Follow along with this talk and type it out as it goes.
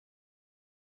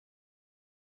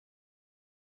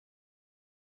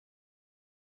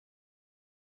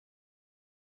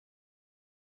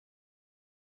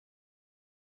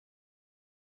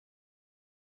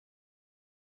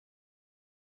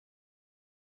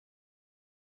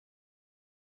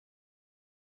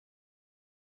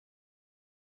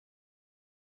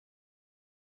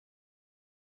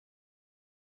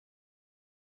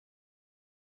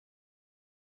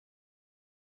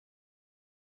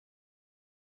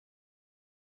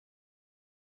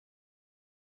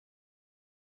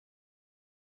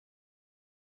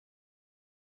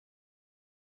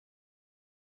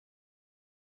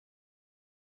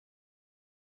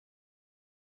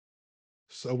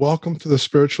So, welcome to the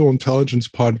Spiritual Intelligence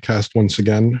Podcast once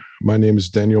again. My name is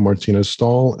Daniel Martinez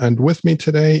Stahl, and with me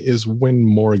today is Win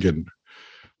Morgan.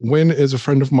 Win is a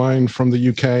friend of mine from the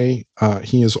UK.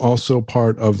 He is also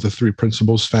part of the Three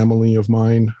Principles family of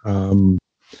mine. And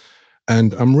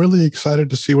I'm really excited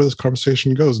to see where this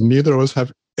conversation goes. Neither of us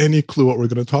have any clue what we're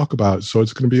going to talk about, so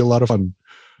it's going to be a lot of fun.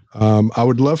 I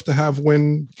would love to have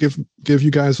Win give you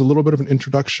guys a little bit of an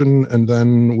introduction, and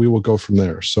then we will go from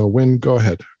there. So, Win, go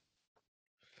ahead.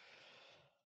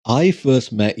 I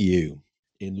first met you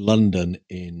in London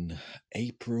in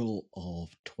April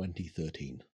of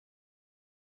 2013.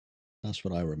 That's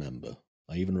what I remember.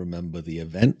 I even remember the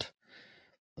event.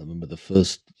 I remember the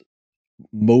first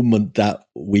moment that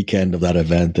weekend of that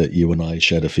event that you and I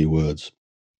shared a few words.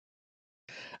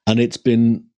 And it's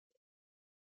been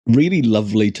really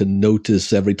lovely to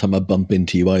notice every time I bump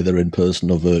into you, either in person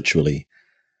or virtually,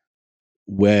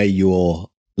 where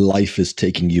your life is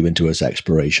taking you into its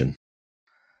exploration.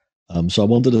 So I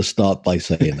wanted to start by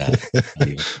saying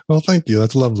that. Well, thank you.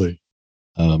 That's lovely.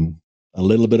 A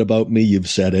little bit about me, you've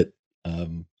said it.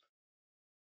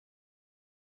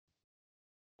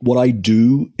 What I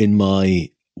do in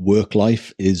my work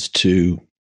life is to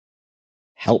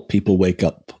help people wake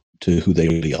up to who they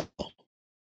really are.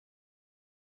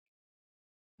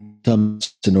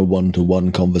 Sometimes in a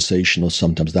one-to-one conversation, or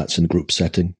sometimes that's in a group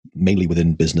setting, mainly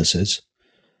within businesses.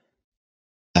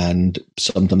 And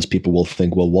sometimes people will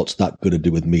think, well, what's that going to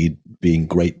do with me being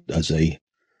great as a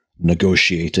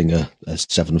negotiating a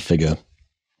seven-figure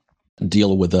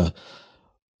deal with a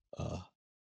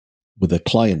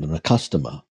client and a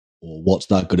customer? Or what's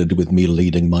that going to do with me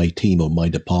leading my team or my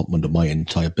department or my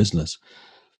entire business?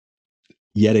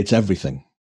 Yet it's everything.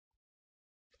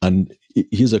 And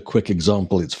here's a quick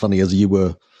example. It's funny, as you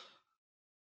were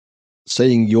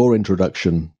saying your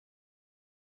introduction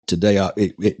today,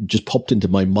 it just popped into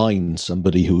my mind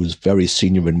somebody who's very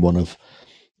senior in one of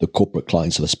the corporate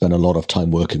clients that I spent a lot of time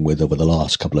working with over the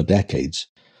last couple of decades.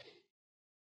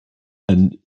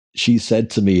 And she said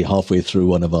to me halfway through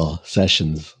one of our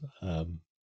sessions on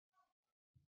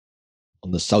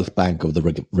the south bank of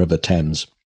the River Thames,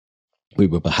 we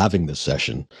were having this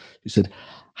session. She said,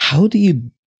 how do you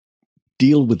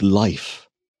deal with life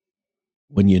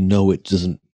when you know it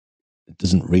isn't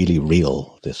really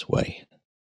real this way?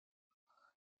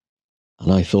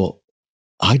 And I thought,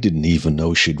 I didn't even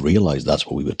know she'd realized that's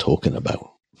what we were talking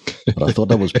about. But I thought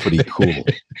that was pretty cool.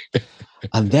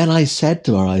 And then I said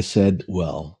to her, I said,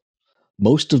 well,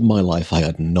 most of my life, I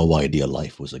had no idea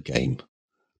life was a game.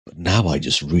 But now I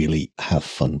just really have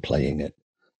fun playing it,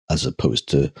 as opposed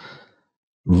to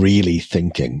really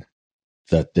thinking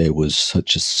that there was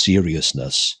such a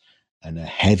seriousness and a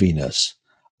heaviness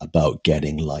about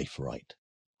getting life right.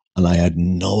 And I had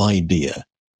no idea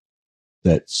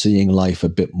that seeing life a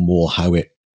bit more how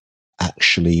it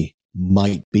actually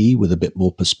might be with a bit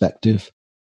more perspective,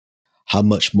 how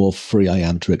much more free I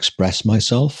am to express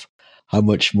myself, how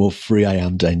much more free I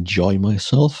am to enjoy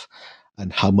myself,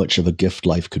 and how much of a gift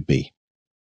life could be.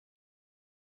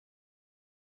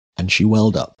 And she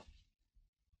welled up.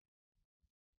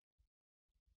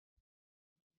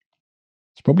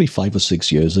 It's probably 5 or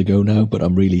 6 years ago now, but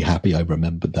I'm really happy I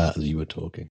remembered that as you were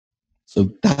talking. So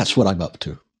that's what I'm up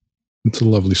to. It's a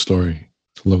lovely story.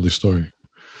 It's a lovely story.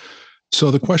 So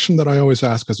the question that I always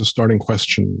ask as a starting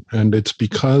question, and it's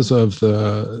because of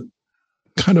the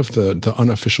kind of the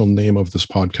unofficial name of this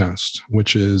podcast,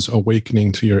 which is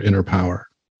Awakening to Your Inner Power.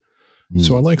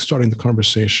 So I like starting the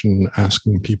conversation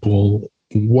asking people,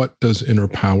 what does inner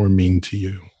power mean to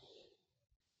you?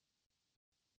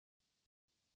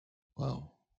 Wow.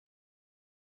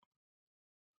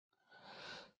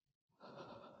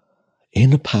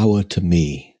 Inner power to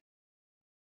me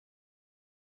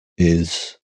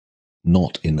is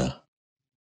not inner.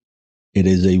 It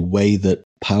is a way that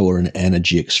power and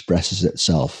energy expresses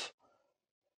itself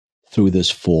through this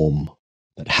form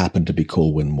that happened to be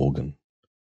called Win Morgan,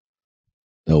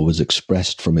 that was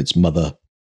expressed from its mother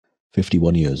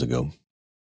 51 years ago.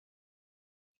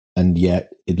 And yet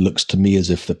it looks to me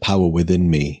as if the power within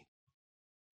me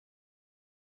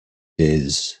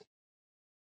is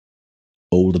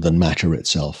older than matter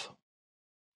itself,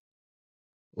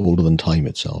 older than time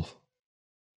itself,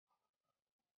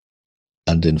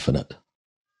 and infinite.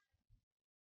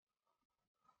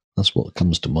 That's what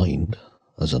comes to mind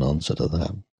as an answer to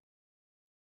that.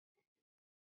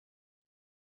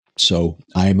 So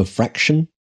I am a fraction,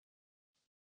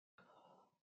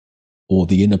 or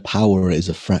the inner power is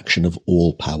a fraction of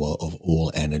all power, of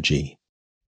all energy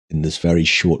in this very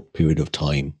short period of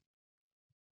time,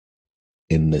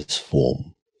 in this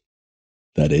form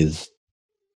that is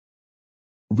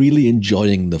really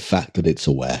enjoying the fact that it's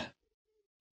aware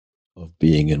of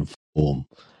being in form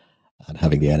and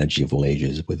having the energy of all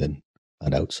ages within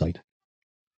and outside.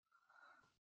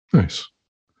 Nice.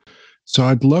 So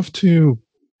I'd love to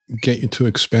get you to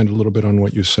expand a little bit on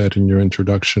what you said in your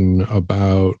introduction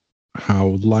about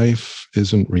how life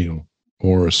isn't real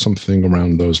or something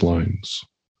around those lines.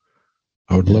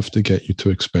 I would love to get you to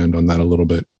expand on that a little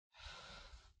bit.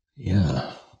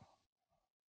 Yeah.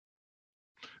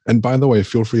 And by the way,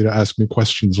 feel free to ask me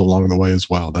questions along the way as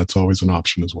well. That's always an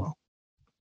option as well.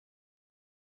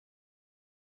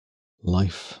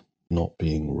 Life not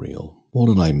being real. What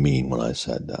did I mean when I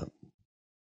said that?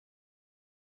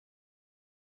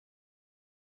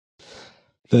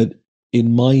 That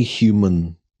in my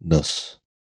humanness,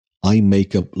 I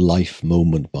make up life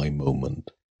moment by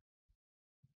moment.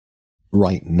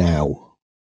 Right now,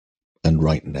 and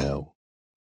right now,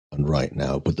 and right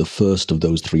now. But the first of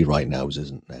those three right nows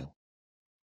isn't now.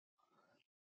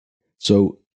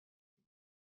 So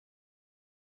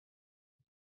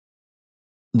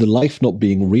the life not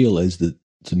being real is that,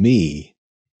 to me,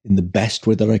 in the best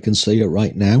way that I can say it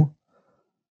right now,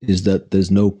 is that there's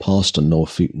no past and no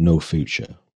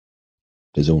future.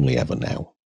 There's only ever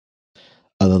now.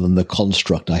 Other than the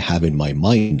construct I have in my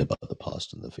mind about the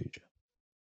past and the future.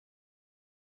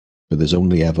 But there's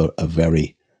only ever a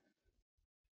very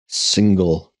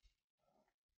single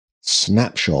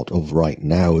snapshot of right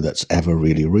now that's ever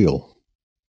really real.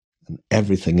 And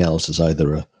everything else is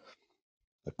either a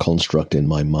construct in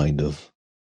my mind of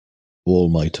all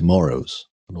my tomorrows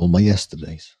and all my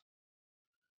yesterdays.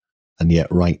 And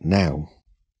yet right now,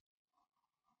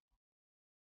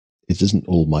 it isn't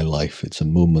all my life. It's a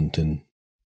moment in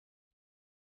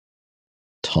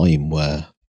time where,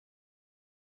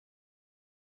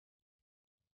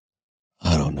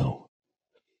 I don't know,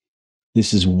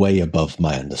 this is way above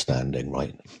my understanding,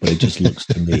 right? But it just looks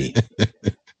to me,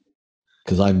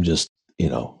 because I'm just,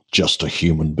 just a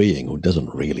human being who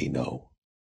doesn't really know.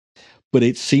 But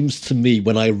it seems to me,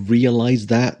 when I realize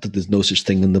that there's no such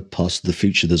thing in the past, the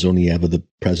future, there's only ever the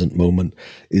present moment,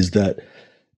 is that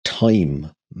time,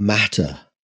 matter,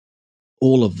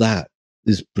 all of that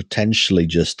is potentially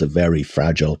just a very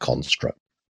fragile construct.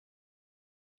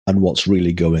 And what's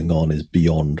really going on is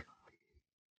beyond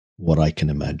what I can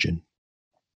imagine.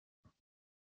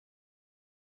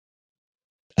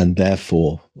 And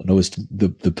therefore, when I was the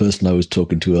person I was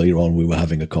talking to earlier on, we were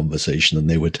having a conversation and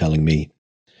they were telling me,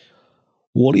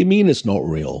 what do you mean it's not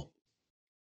real?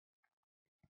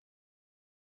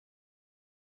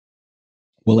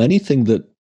 Well, anything that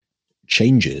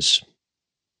changes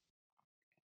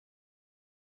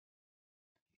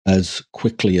as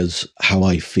quickly as how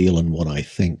I feel and what I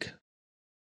think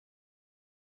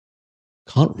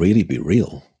can't really be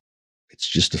real. It's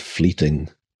just a fleeting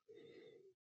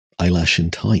eyelash in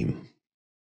time.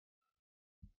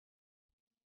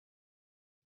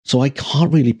 So I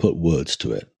can't really put words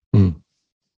to it.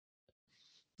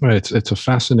 It's a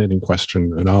fascinating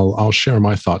question, and I'll share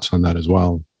my thoughts on that as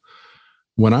well.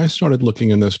 When I started looking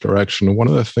in this direction, one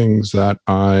of the things that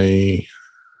I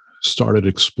started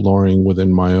exploring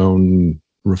within my own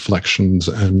reflections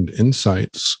and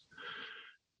insights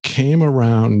came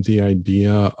around the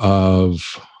idea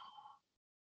of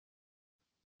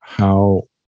how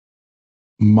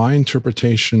my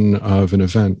interpretation of an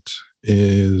event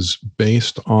is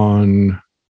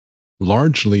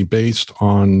largely based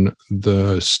on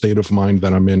the state of mind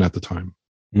that I'm in at the time.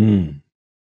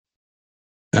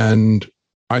 And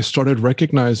I started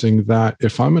recognizing that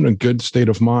if I'm in a good state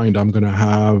of mind, I'm going to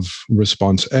have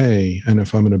response A. And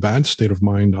if I'm in a bad state of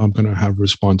mind, I'm going to have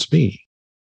response B.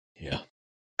 Yeah.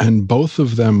 And both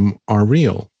of them are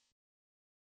real.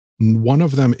 One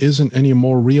of them isn't any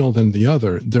more real than the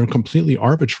other. They're completely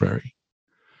arbitrary.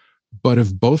 But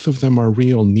if both of them are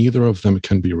real, neither of them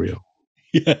can be real.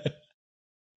 Yeah.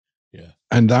 Yeah.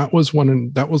 And that was one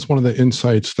of the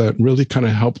insights that really kind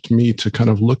of helped me to kind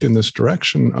of look in this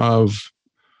direction of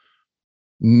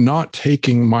not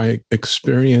taking my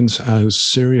experience as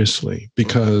seriously,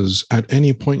 because at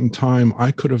any point in time,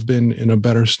 I could have been in a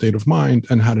better state of mind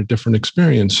and had a different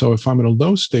experience. So if I'm in a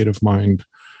low state of mind,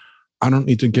 I don't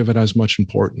need to give it as much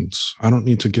importance. I don't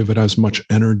need to give it as much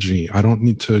energy. I don't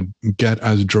need to get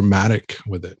as dramatic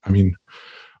with it. I mean,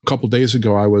 a couple of days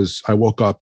ago, I woke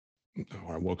up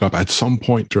at some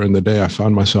point during the day. I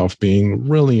found myself being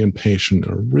really impatient,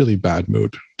 in a really bad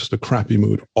mood, just a crappy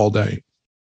mood all day.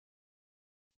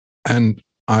 And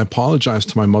I apologized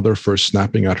to my mother for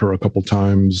snapping at her a couple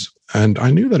times, and I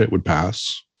knew that it would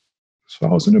pass. So I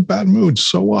was in a bad mood.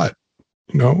 So what?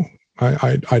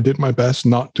 I did my best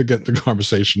not to get into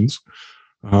conversations.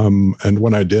 And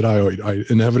when I did, I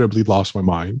inevitably lost my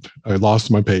mind. I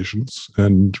lost my patience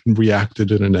and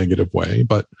reacted in a negative way.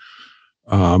 But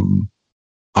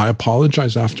I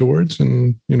apologized afterwards.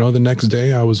 And, the next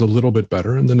day I was a little bit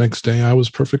better. And the next day I was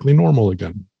perfectly normal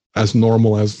again, as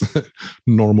normal as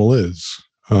normal is.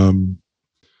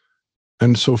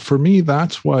 And so for me,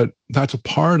 that's a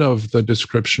part of the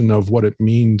description of what it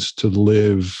means to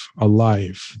live a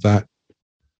life that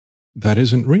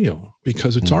isn't real,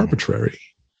 because it's arbitrary.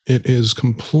 It is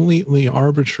completely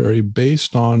arbitrary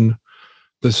based on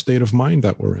the state of mind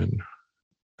that we're in.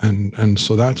 And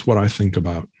so that's what I think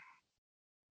about.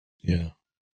 Yeah.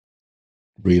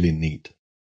 Really neat.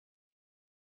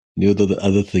 The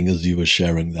other thing as you were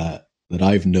sharing that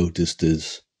I've noticed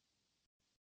is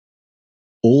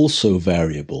also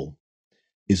variable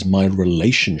is my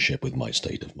relationship with my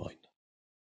state of mind.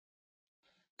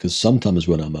 Because sometimes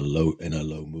when I'm in a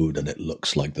low mood and it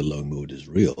looks like the low mood is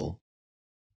real,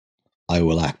 I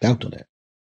will act out on it.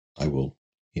 I will,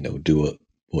 do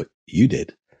what you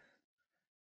did.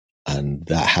 And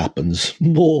that happens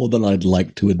more than I'd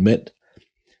like to admit.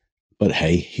 But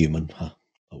hey, human, huh?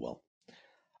 Oh well.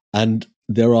 And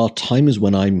there are times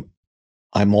when I'm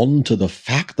on to the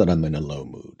fact that I'm in a low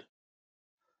mood.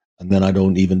 And then I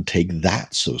don't even take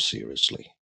that so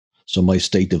seriously. So my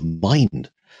state of mind,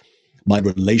 my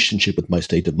relationship with my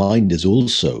state of mind is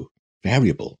also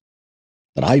variable,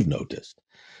 that I've noticed,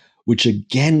 which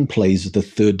again plays the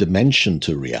third dimension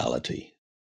to reality.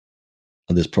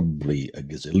 And there's probably a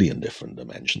gazillion different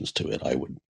dimensions to it, I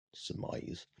would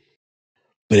surmise.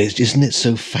 But isn't it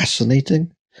so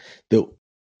fascinating that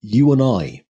you and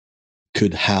I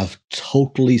could have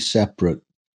totally separate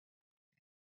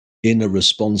inner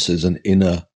responses and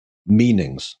inner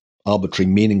meanings, arbitrary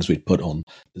meanings we'd put on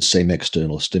the same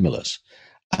external stimulus,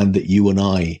 and that you and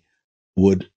I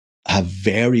would have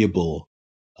variable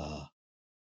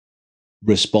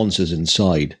responses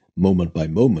inside moment by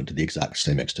moment to the exact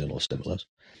same external stimulus.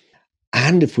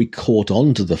 And if we caught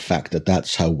on to the fact that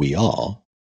that's how we are,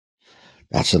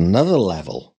 that's another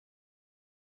level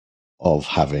of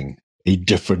having a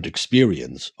different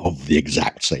experience of the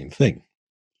exact same thing.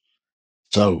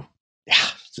 So, yeah,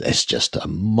 it's just a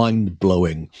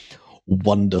mind-blowing,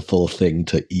 wonderful thing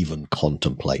to even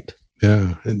contemplate.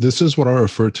 Yeah, and this is what I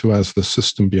refer to as the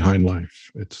system behind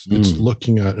life. It's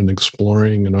looking at and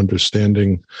exploring and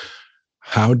understanding,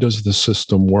 how does the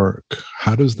system work?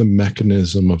 How does the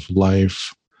mechanism of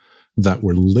life that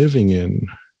we're living in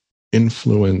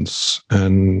influence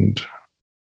and,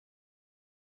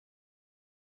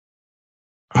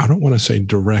 I don't want to say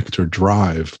direct or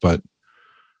drive, but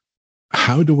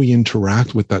how do we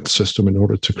interact with that system in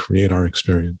order to create our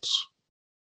experience?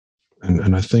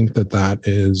 And I think that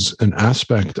is an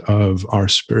aspect of our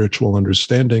spiritual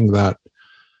understanding that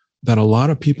a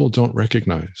lot of people don't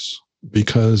recognize,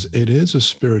 because it is a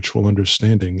spiritual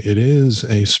understanding. It is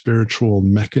a spiritual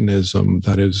mechanism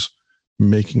that is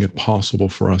making it possible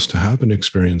for us to have an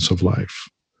experience of life.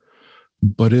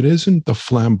 But it isn't the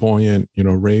flamboyant,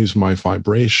 raise my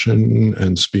vibration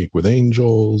and speak with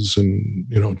angels and,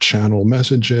 channel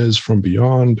messages from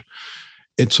beyond.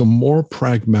 It's a more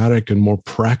pragmatic and more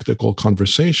practical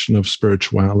conversation of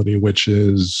spirituality, which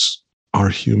is our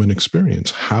human experience.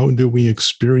 How do we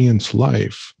experience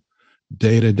life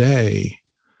day to day?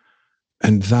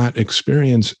 And that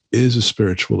experience is a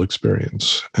spiritual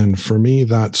experience. And for me,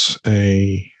 that's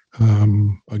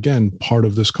again, part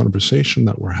of this conversation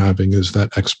that we're having is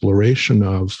that exploration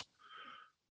of,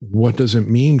 what does it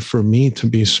mean for me to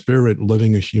be spirit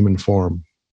living a human form?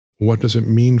 What does it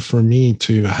mean for me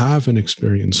to have an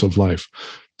experience of life,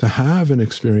 to have an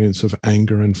experience of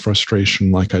anger and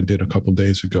frustration like I did a couple of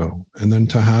days ago, and then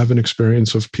to have an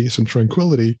experience of peace and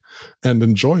tranquility and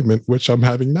enjoyment, which I'm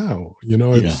having now?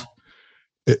 And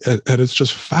it's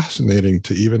just fascinating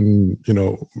to even,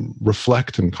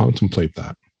 reflect and contemplate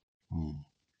that.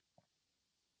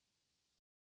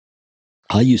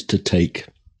 I used to take,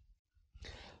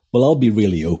 well, I'll be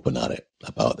really open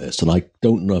about this, and I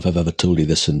don't know if I've ever told you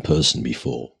this in person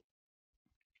before,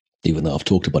 even though I've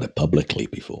talked about it publicly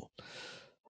before.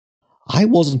 I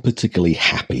wasn't particularly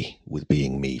happy with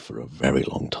being me for a very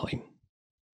long time.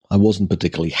 I wasn't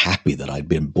particularly happy that I'd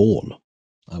been born.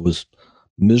 I was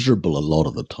miserable a lot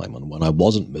of the time, and when I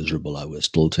wasn't miserable, I was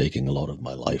still taking a lot of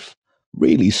my life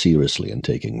really seriously and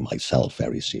taking myself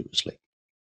very seriously.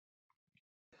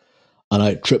 And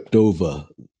I tripped over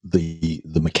the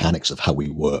mechanics of how we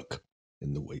work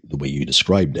in the way you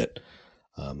described it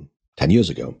 10 years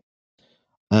ago.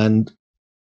 And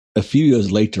a few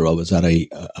years later, I was at a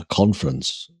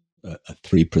conference, a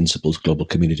Three Principles Global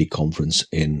Community Conference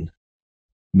in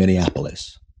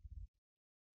Minneapolis.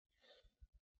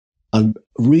 I'm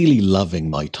really loving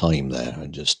my time there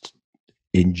and just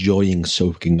enjoying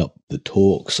soaking up the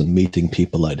talks and meeting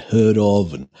people I'd heard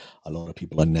of and a lot of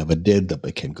people I never did that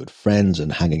became good friends,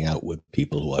 and hanging out with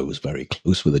people who I was very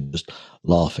close with and just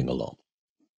laughing a lot.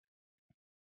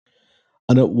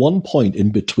 And at one point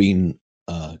in between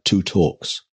two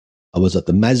talks, I was at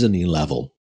the mezzanine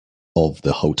level of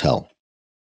the hotel.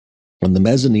 And the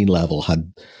mezzanine level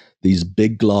had these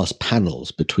big glass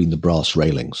panels between the brass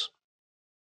railings.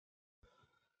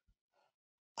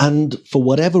 And for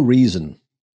whatever reason,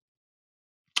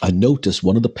 I noticed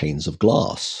one of the panes of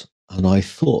glass. And I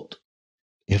thought,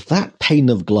 if that pane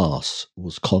of glass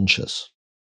was conscious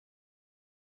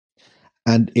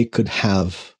and it could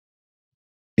have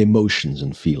emotions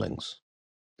and feelings,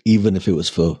 even if it was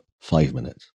for 5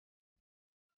 minutes,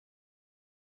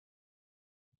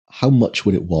 how much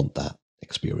would it want that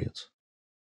experience?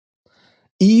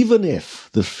 Even if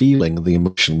the feeling, the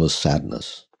emotion was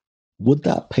sadness, would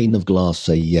that pane of glass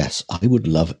say, yes, I would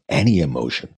love any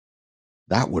emotion?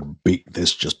 That would beat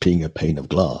this just being a pane of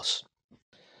glass.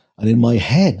 And in my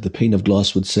head, the pane of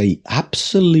glass would say,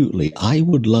 absolutely, I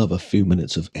would love a few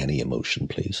minutes of any emotion,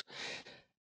 please.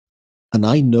 And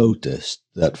I noticed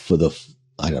that for the,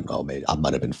 I don't know, maybe I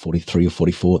might have been 43 or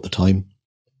 44 at the time,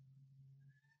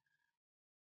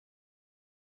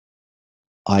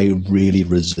 I really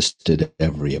resisted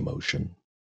every emotion.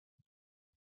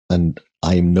 And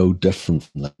I'm no different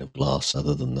from that of glass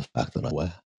other than the fact that I'm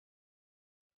aware.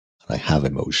 And I have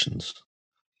emotions.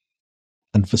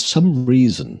 And for some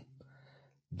reason,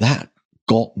 that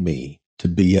got me to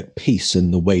be at peace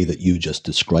in the way that you just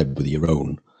described with your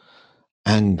own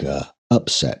anger,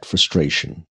 upset,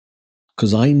 frustration.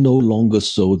 Because I no longer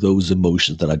saw those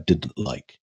emotions that I didn't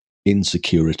like.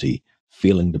 Insecurity,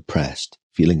 feeling depressed,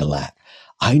 feeling a lack.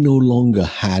 I no longer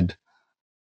had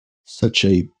such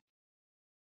a,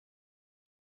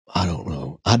 I don't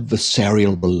know,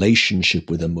 adversarial relationship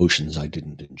with emotions I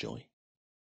didn't enjoy.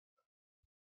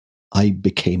 I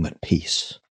became at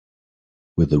peace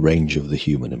with the range of the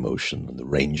human emotion and the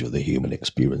range of the human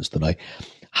experience that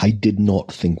I did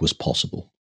not think was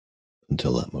possible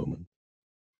until that moment.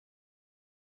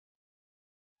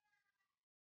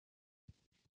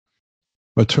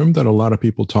 A term that a lot of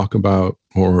people talk about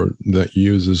or that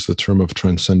uses the term of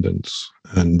transcendence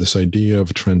and this idea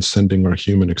of transcending our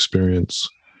human experience.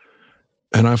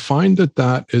 And I find that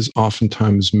that is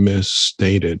oftentimes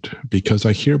misstated because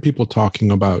I hear people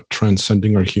talking about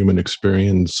transcending our human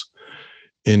experience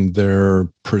in their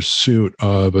pursuit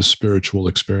of a spiritual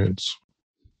experience.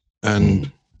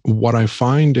 And what I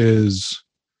find is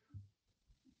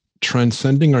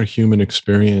transcending our human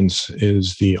experience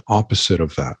is the opposite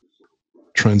of that.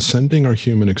 Transcending our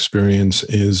human experience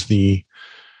is the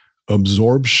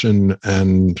absorption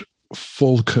and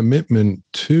full commitment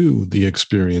to the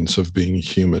experience of being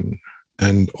human.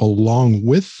 And along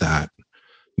with that,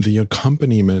 the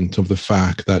accompaniment of the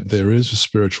fact that there is a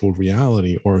spiritual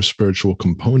reality or a spiritual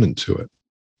component to it.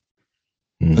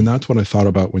 And that's what I thought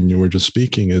about when you were just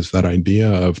speaking, is that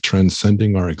idea of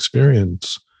transcending our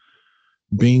experience,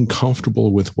 being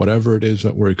comfortable with whatever it is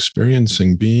that we're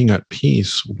experiencing, being at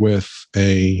peace with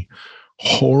a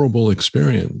horrible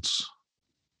experience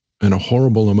and a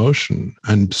horrible emotion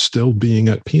and still being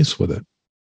at peace with it.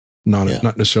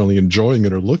 Not necessarily enjoying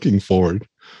it or looking for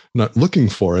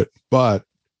it, but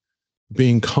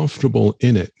being comfortable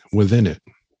in it, within it,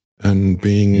 and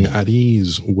being at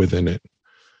ease within it.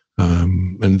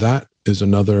 And that is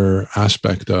another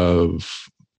aspect of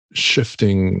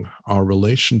shifting our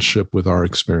relationship with our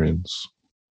experience.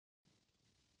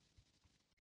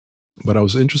 But it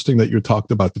was interesting that you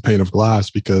talked about the pane of glass,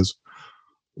 because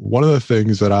one of the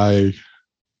things that I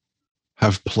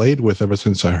have played with ever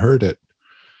since I heard it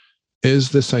is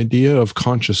this idea of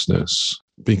consciousness,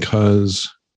 because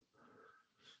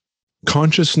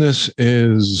consciousness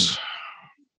is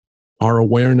our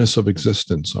awareness of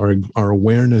existence, our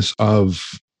awareness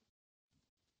of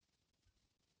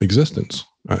existence.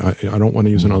 I don't want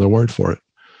to use another word for it.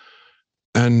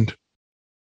 And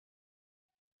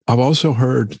I've also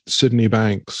heard Sydney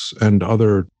Banks and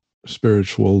other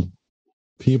spiritual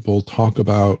people talk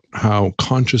about how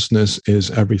consciousness is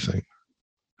everything,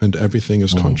 and everything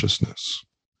is consciousness,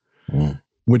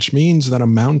 which means that a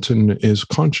mountain is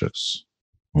conscious,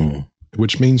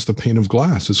 which means the pane of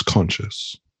glass is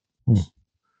conscious.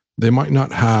 They might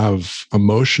not have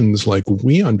emotions like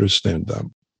we understand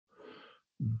them,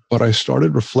 but I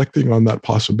started reflecting on that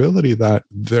possibility that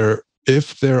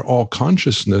if they're all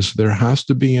consciousness, there has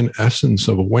to be an essence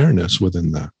of awareness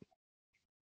within that.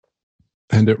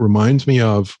 And it reminds me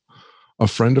of a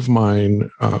friend of mine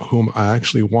whom I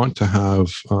actually want to have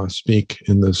speak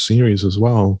in this series as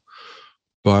well,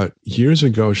 But years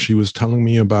ago, she was telling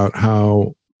me about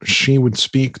how she would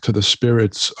speak to the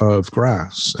spirits of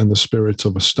grass and the spirits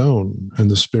of a stone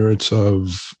and the spirits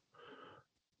of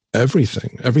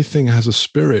everything. Everything has a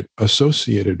spirit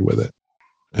associated with it.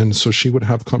 And so she would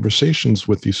have conversations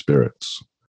with these spirits.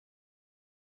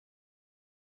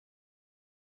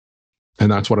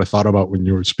 And that's what I thought about when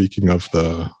you were speaking of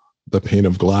the pane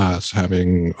of glass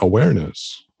having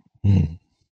awareness.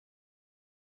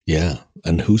 Yeah.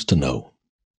 And who's to know?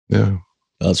 Yeah.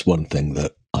 That's one thing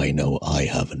that I know I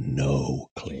have no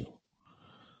clue.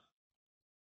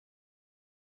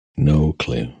 No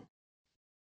clue.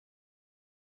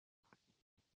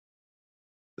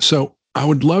 So I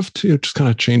would love to, just kind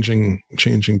of changing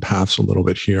paths a little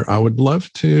bit here. I would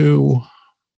love to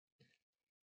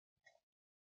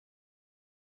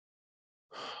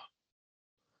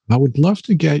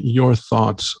get your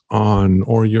thoughts on,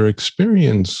 or your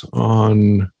experience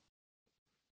on,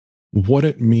 what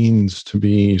it means to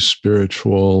be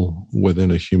spiritual within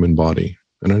a human body.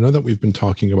 And I know that we've been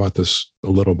talking about this a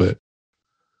little bit,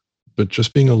 but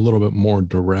just being a little bit more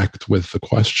direct with the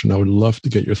question, I would love to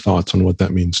get your thoughts on what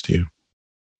that means to you.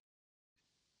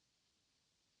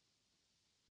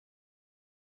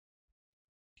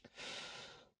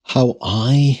 How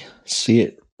I see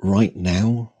it right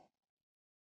now,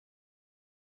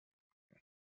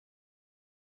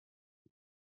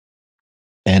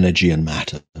 energy and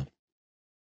matter.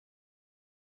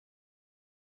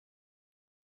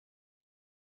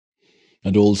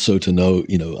 And also to know,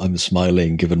 I'm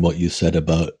smiling given what you said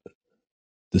about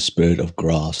the spirit of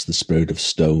grass, the spirit of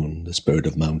stone, the spirit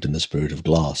of mountain, the spirit of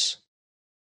glass.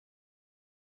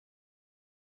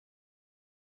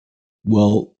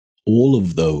 Well, all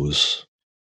of those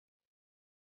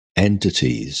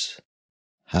entities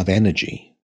have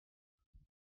energy,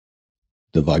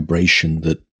 the vibration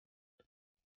that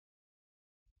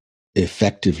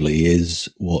effectively is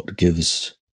what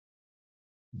gives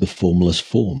the formless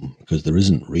form, because there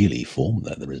isn't really form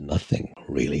there. There is nothing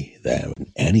really there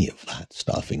in any of that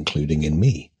stuff, including in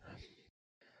me,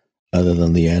 other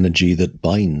than the energy that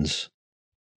binds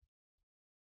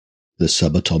the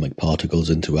subatomic particles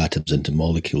into atoms, into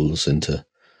molecules, into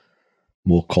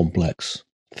more complex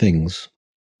things.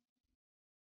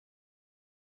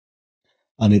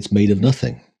 And it's made of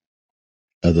nothing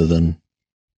other than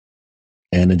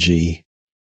energy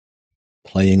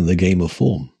playing the game of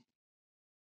form.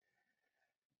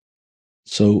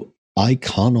 So I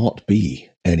cannot be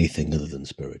anything other than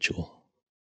spiritual,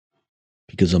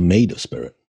 because I'm made of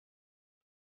spirit.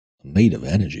 I'm made of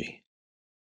energy.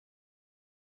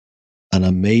 And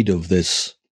I'm made of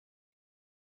this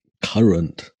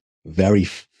current, very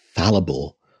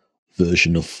fallible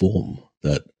version of form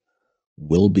that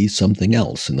will be something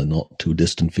else in the not too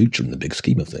distant future in the big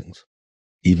scheme of things.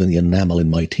 Even the enamel in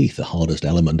my teeth, the hardest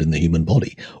element in the human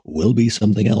body, will be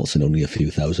something else in only a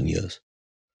few thousand years.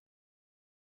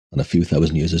 And a few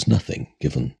thousand years is nothing,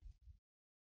 given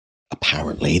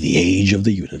apparently the age of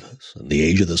the universe, and the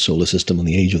age of the solar system, and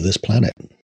the age of this planet.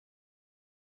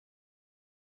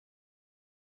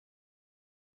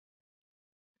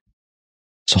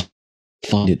 So I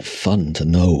find it fun to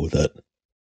know that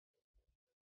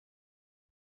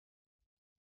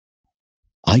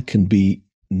I can be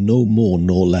no more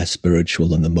nor less spiritual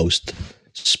than the most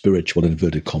spiritual,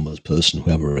 inverted commas, person who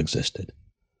ever existed.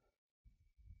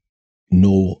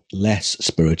 No less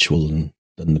spiritual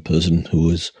than the person who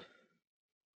is,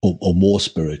 or more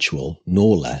spiritual,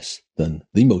 nor less than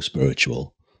the most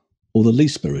spiritual, or the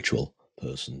least spiritual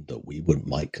person that we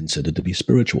might consider to be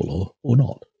spiritual or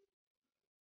not.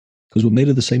 Because we're made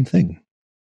of the same thing.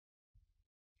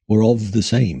 We're of the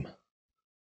same.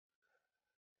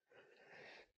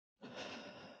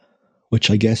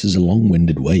 Which I guess is a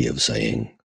long-winded way of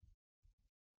saying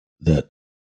that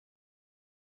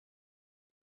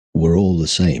we're all the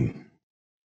same.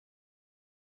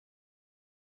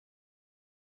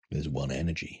 There's one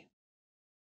energy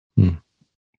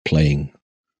playing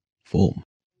form.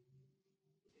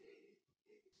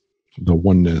 The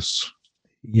oneness.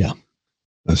 Yeah.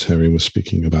 As Harry was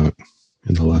speaking about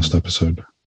in the last episode.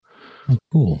 Oh,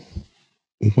 cool.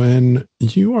 When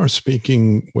you are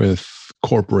speaking with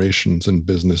corporations and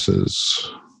businesses,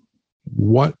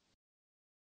 what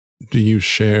do you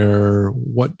share?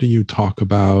 What do you talk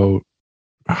about?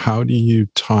 How do you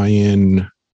tie in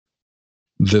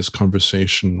this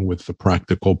conversation with the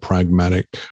practical, pragmatic,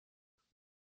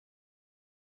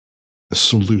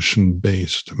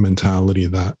 solution-based mentality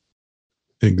that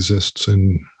exists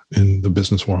in the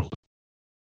business world?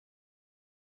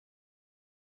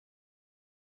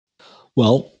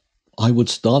 Well, I would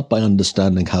start by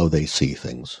understanding how they see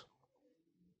things.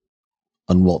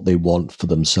 and what they want for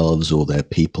themselves or their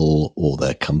people or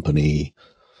their company.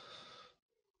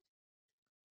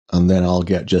 And then I'll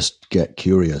just get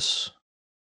curious.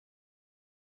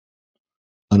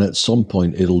 And at some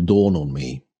point it'll dawn on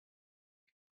me,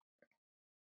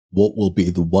 what will be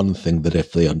the one thing that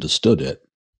if they understood it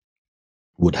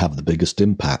would have the biggest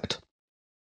impact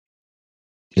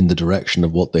in the direction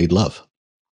of what they'd love.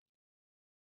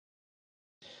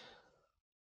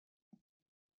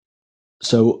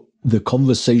 So the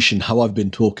conversation, how I've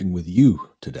been talking with you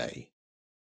today,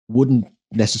 wouldn't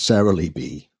necessarily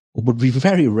be, or would be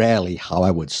very rarely how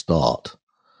I would start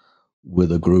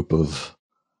with a group of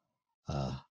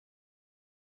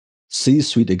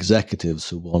C-suite executives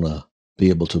who want to be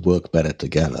able to work better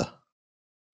together.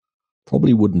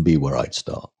 Probably wouldn't be where I'd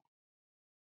start.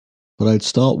 But I'd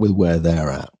start with where they're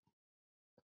at.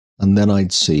 And then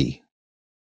I'd see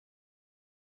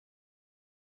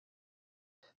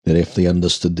that if they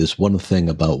understood this one thing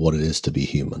about what it is to be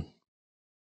human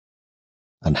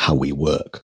and how we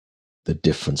work, the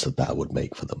difference that would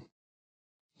make for them.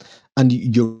 And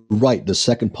you're right, the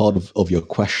second part of your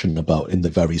question about in the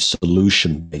very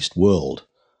solution-based world,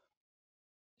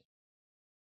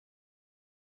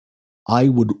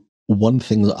 one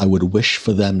thing that I would wish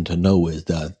for them to know is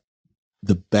that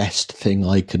the best thing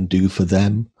I can do for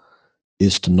them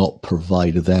is to not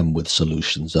provide them with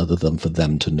solutions other than for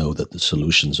them to know that the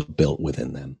solutions are built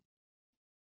within them.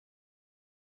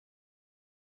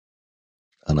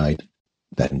 And I'd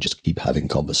then just keep having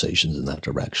conversations in that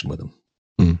direction with them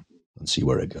and see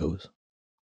where it goes.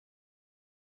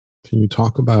 Can you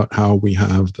talk about how we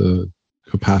have the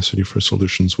capacity for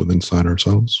solutions within inside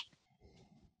ourselves?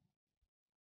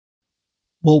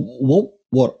 Well,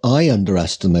 what I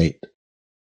underestimate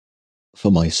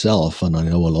for myself, and I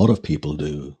know a lot of people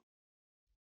do,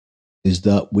 is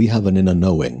that we have an inner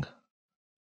knowing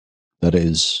that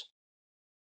is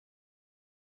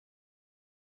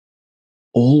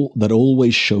that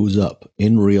always shows up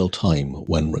in real time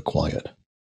when required.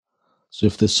 So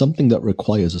if there's something that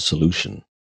requires a solution,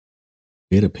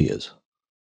 it appears.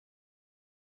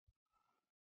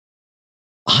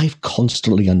 I've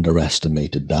constantly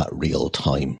underestimated that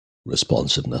real-time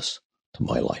responsiveness to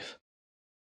my life.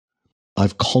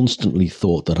 I've constantly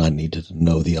thought that I needed to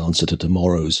know the answer to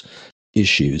tomorrow's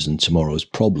issues and tomorrow's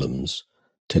problems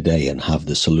today and have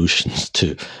the solutions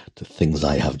to things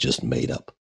I have just made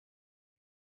up.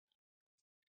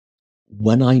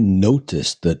 When I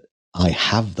noticed that I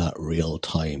have that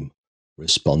real-time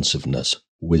responsiveness,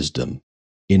 wisdom,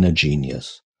 inner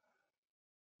genius,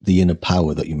 the inner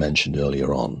power that you mentioned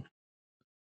earlier on,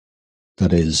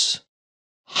 that is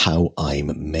how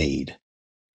I'm made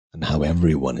and how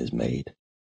everyone is made.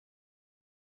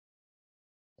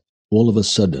 All of a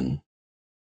sudden,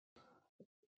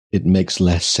 it makes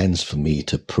less sense for me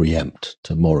to preempt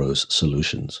tomorrow's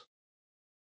solutions.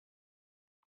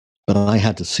 But I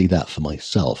had to see that for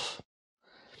myself.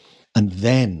 And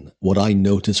then what I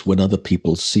notice when other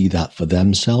people see that for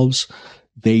themselves,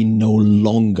 they no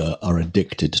longer are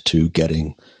addicted to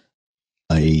getting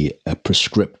a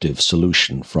prescriptive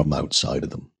solution from outside of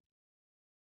them.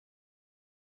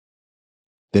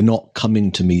 They're not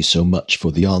coming to me so much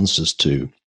for the answers to,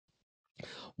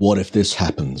 what if this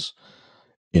happens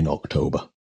in October,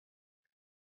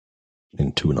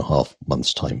 in 2.5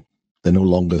 months' time? They're no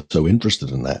longer so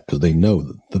interested in that because they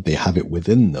know that they have it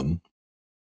within them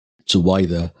to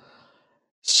either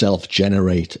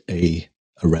self-generate a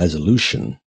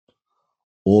resolution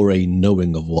or a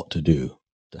knowing of what to do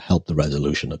to help the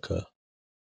resolution occur.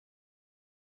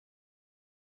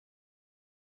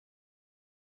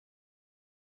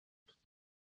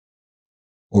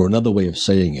 Or another way of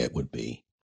saying it would be,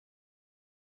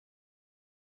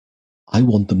 I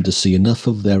want them to see enough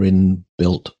of their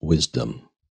inbuilt wisdom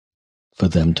for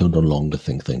them to no longer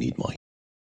think they need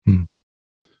mine.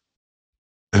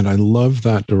 And I love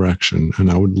that direction. And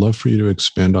I would love for you to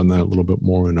expand on that a little bit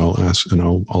more. And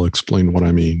I'll explain what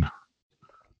I mean.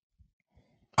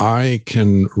 I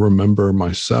can remember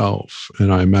myself,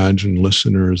 and I imagine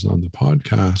listeners on the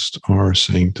podcast are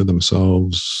saying to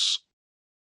themselves,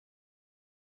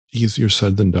 easier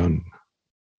said than done.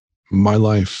 My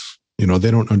life, they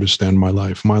don't understand my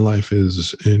life. My life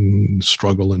is in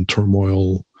struggle and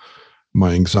turmoil.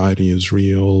 My anxiety is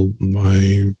real.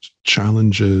 My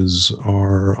challenges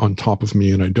are on top of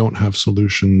me, and I don't have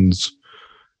solutions.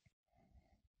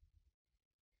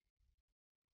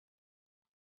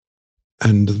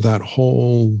 And that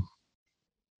whole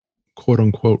quote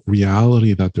unquote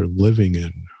reality that they're living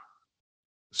in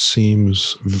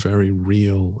seems very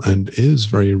real and is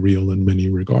very real in many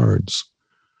regards.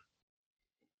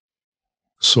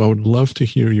 So I would love to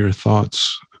hear your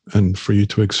thoughts and for you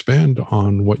to expand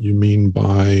on what you mean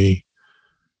by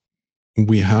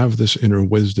we have this inner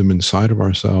wisdom inside of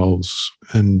ourselves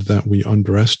and that we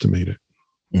underestimate it.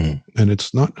 Mm. And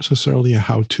it's not necessarily a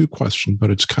how-to question, but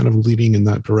it's kind of leading in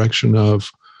that direction of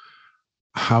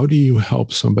how do you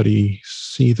help somebody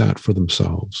see that for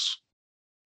themselves?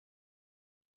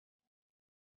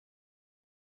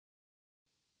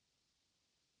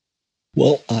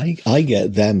 Well, I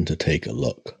get them to take a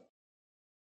look,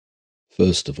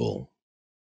 first of all.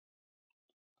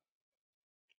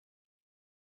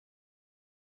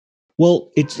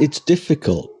 Well, it's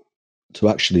difficult to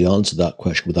actually answer that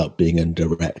question without being in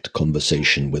direct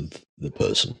conversation with the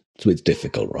person. So it's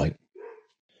difficult, right?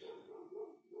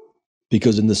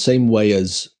 Because in the same way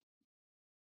as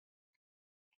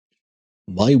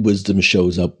my wisdom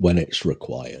shows up when it's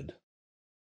required,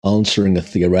 answering a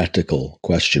theoretical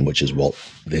question, which is what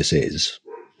this is,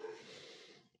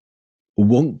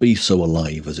 won't be so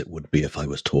alive as it would be if I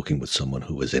was talking with someone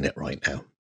who was in it right now.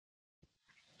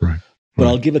 Right. But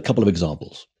I'll give a couple of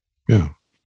examples. Yeah.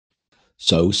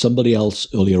 So somebody else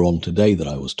earlier on today that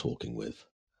I was talking with,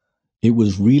 it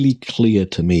was really clear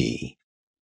to me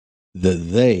that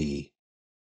they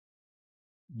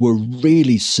were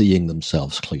really seeing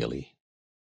themselves clearly,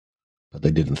 but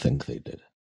they didn't think they did.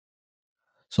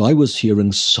 So I was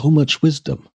hearing so much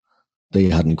wisdom they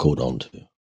hadn't caught on to.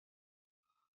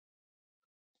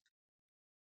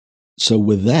 So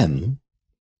with them,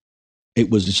 it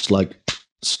was just like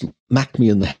smacked me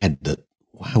in the head that,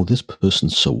 wow, this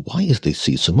person's so wise. They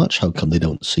see so much. How come they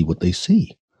don't see what they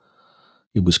see?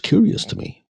 It was curious to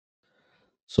me.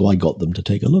 So I got them to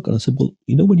take a look and I said, well,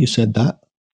 you know, when you said that,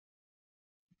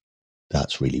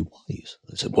 that's really wise.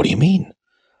 I said, what do you mean?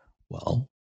 Well,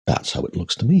 that's how it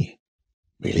looks to me.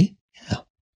 Really? Yeah.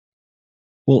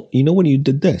 Well, you know when you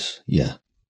did this? Yeah.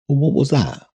 Well, what was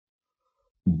that?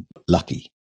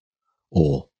 Lucky.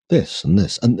 Or this and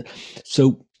this. And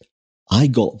so I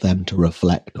got them to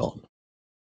reflect on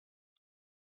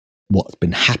what's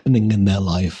been happening in their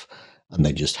life, and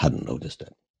they just hadn't noticed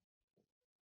it.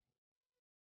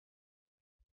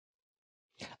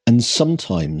 And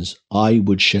sometimes I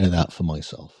would share that for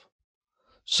myself.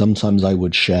 Sometimes I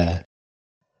would share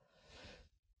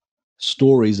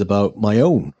stories about my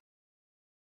own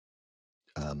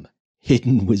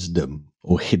hidden wisdom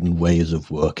or hidden ways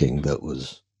of working that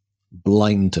was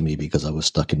blind to me because I was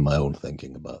stuck in my own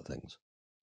thinking about things.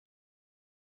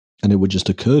 And it would just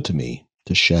occur to me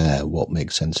to share what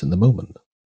makes sense in the moment.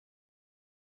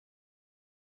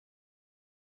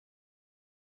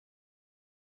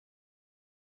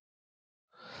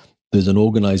 There's an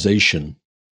organization.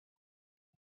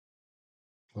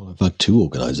 Well, I've had two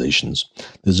organizations.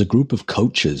 There's a group of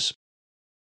coaches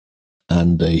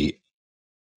and a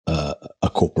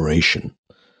corporation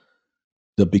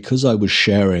that, because I was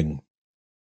sharing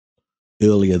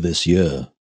earlier this year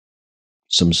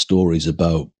some stories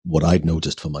about what I'd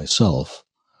noticed for myself,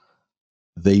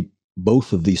 they,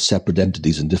 both of these separate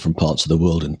entities in different parts of the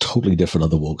world in totally different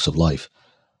other walks of life,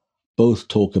 both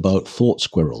talk about thought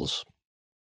squirrels.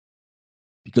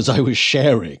 Because I was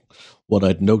sharing what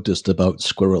I'd noticed about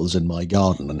squirrels in my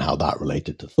garden and how that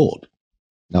related to thought.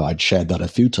 Now, I'd shared that a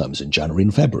few times in January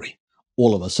and February.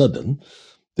 All of a sudden,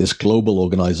 this global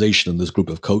organization and this group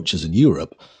of coaches in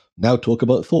Europe now talk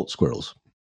about thought squirrels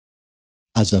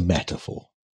as a metaphor.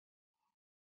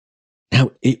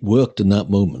 Now, it worked in that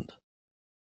moment,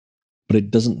 but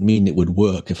it doesn't mean it would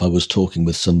work if I was talking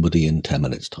with somebody in 10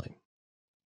 minutes' time.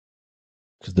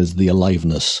 Because there's the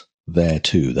aliveness there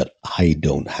too that I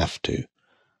don't have to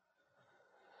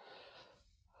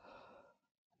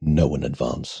know in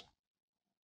advance.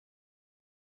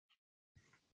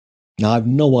 Now, I have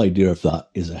no idea if that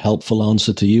is a helpful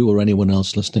answer to you or anyone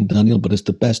else listening, Daniel, but it's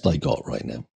the best I got right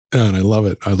now. And I love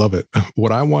it. I love it.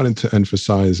 What I wanted to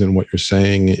emphasize in what you're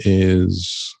saying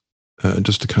is,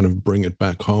 just to kind of bring it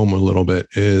back home a little bit,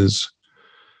 is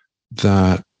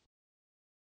that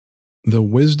the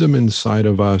wisdom inside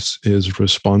of us is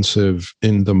responsive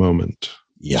in the moment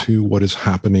to what is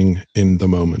happening in the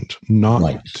moment,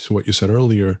 not to what you said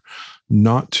earlier,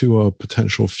 not to a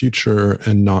potential future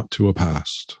and not to a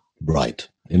past. Right.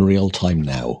 In real time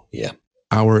now. Yeah.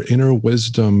 Our inner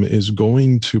wisdom is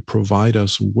going to provide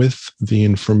us with the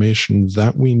information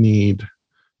that we need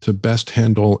to best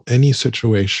handle any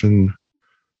situation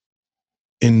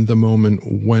in the moment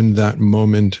when that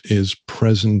moment is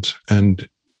present and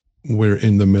we're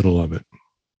in the middle of it.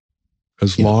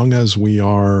 As long as we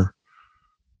are,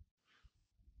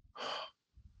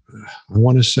 I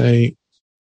want to say,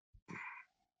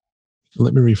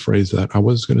 let me rephrase that. I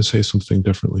was going to say something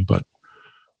differently, but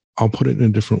I'll put it in a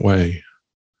different way.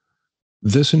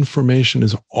 This information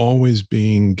is always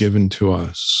being given to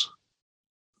us.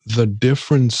 The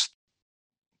difference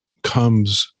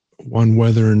comes on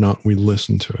whether or not we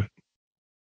listen to it,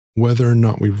 whether or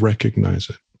not we recognize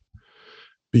it.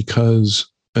 Because,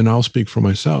 and I'll speak for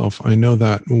myself, I know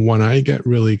that when I get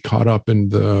really caught up in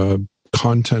the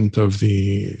content of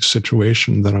the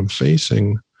situation that I'm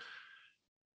facing,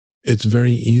 it's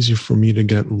very easy for me to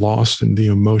get lost in the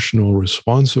emotional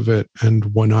response of it.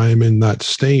 And when I'm in that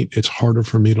state, it's harder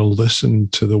for me to listen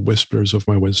to the whispers of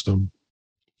my wisdom.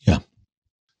 Yeah.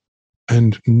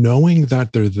 And knowing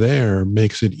that they're there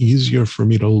makes it easier for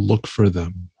me to look for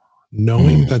them.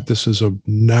 Knowing that this is a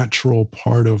natural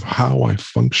part of how I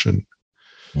function.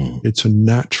 It's a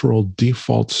natural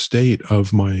default state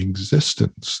of my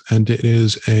existence. And it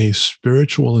is a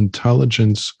spiritual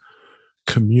intelligence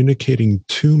communicating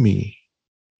to me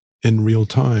in real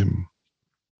time.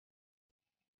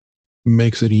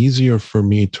 Makes it easier for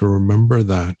me to remember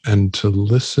that and to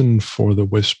listen for the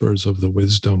whispers of the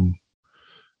wisdom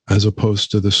as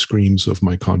opposed to the screams of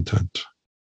my content.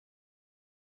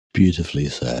 Beautifully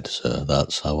said, sir.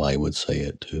 That's how I would say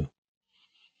it too.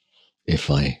 If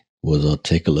I was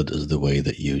articulate as the way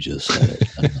that you just said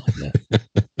it.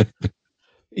 Yeah.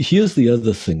 Here's the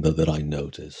other thing that I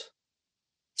notice.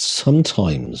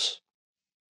 Sometimes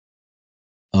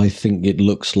I think it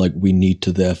looks like we need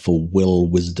to therefore will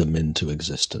wisdom into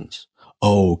existence.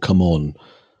 Oh, come on.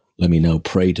 Let me now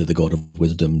pray to the God of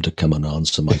wisdom to come and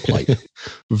answer my plight.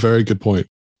 Very good point.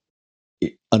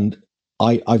 And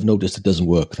I've noticed it doesn't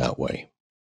work that way.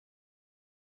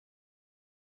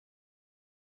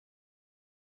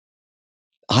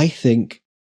 I think,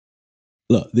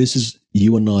 look, this is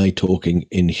you and I talking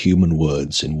in human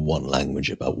words in one language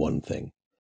about one thing.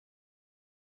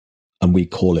 And we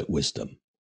call it wisdom.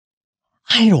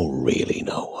 I don't really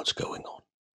know what's going on.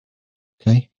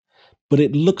 Okay? But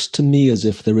it looks to me as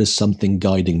if there is something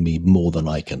guiding me more than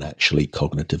I can actually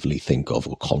cognitively think of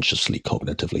or consciously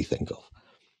cognitively think of.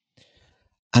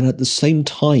 And at the same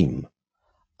time,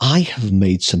 I have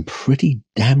made some pretty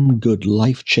damn good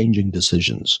life-changing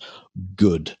decisions,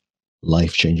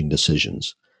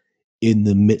 in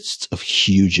the midst of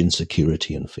huge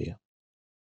insecurity and fear.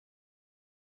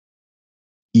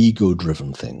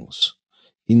 Ego-driven things,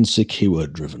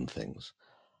 insecure-driven things.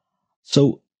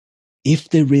 So if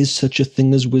there is such a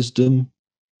thing as wisdom,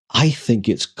 I think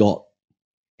it's got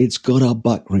our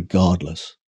back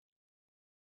regardless.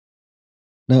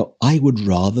 Now, I would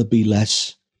rather be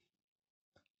less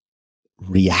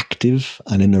reactive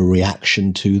and in a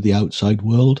reaction to the outside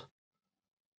world.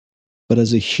 But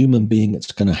as a human being,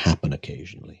 it's going to happen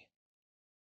occasionally.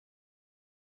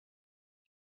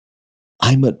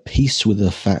 I'm at peace with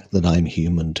the fact that I'm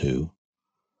human too,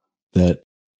 that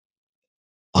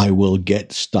I will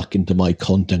get stuck into my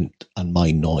content and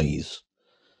my noise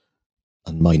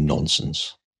and my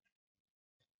nonsense.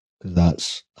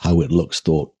 That's how it looks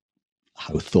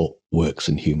how thought works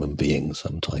in human beings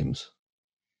sometimes.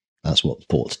 That's what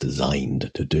thought's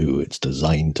designed to do. It's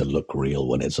designed to look real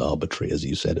when it's arbitrary, as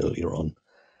you said earlier on.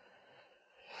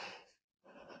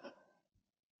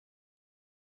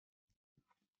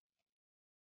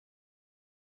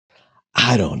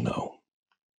 I don't know.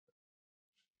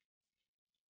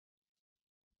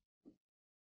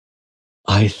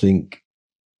 I think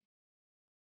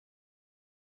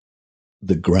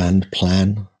the grand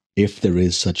plan, if there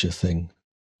is such a thing,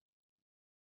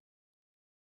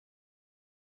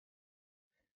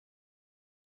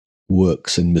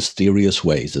 works in mysterious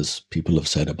ways, as people have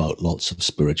said about lots of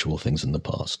spiritual things in the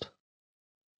past,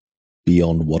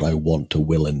 beyond what I want to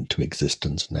will into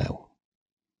existence now.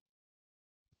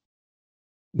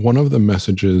 One of the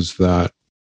messages that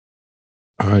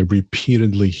I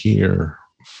repeatedly hear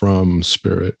from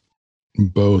Spirit,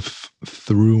 both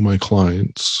through my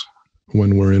clients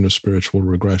when we're in a spiritual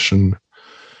regression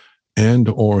and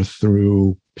or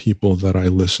through people that I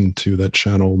listen to that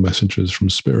channel messages from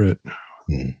Spirit,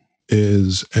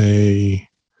 is a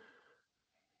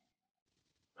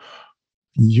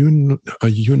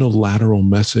unilateral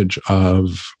message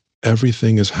of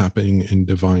everything is happening in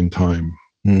divine time.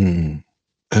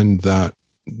 And that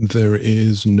there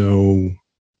is no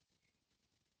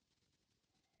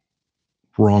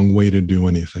wrong way to do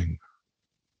anything.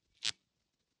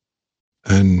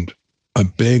 And a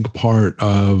big part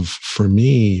of, for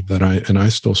me, that I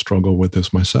still struggle with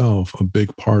this myself, a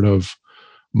big part of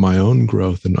my own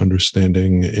growth and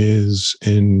understanding is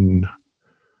in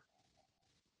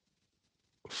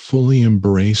fully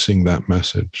embracing that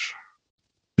message,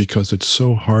 because it's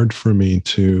so hard for me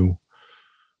to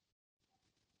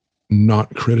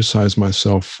not criticize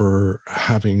myself for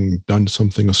having done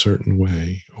something a certain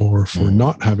way or for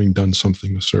not having done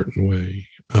something a certain way.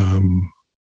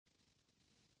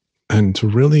 And to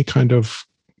really kind of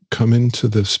come into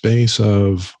the space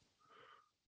of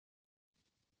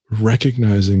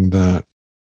recognizing that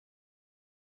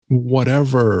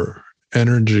whatever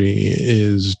energy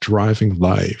is driving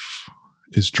life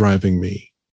is driving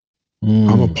me.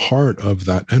 I'm a part of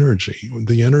that energy.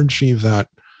 The energy that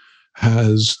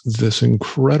has this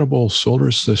incredible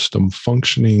solar system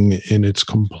functioning in its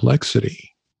complexity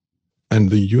and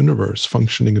the universe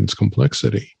functioning in its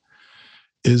complexity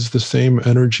is the same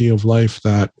energy of life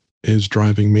that is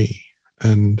driving me.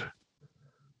 And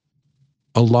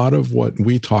a lot of what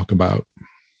we talk about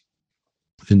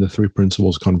in the Three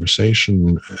Principles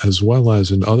conversation, as well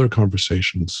as in other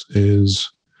conversations,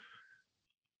 is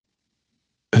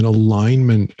an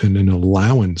alignment and an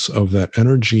allowance of that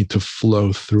energy to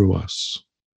flow through us.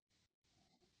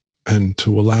 And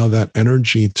to allow that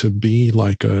energy to be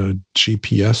like a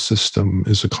GPS system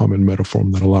is a common metaphor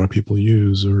that a lot of people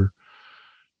use. Or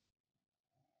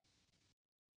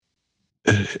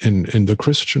in the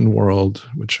Christian world,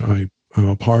 which I'm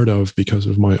a part of because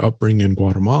of my upbringing in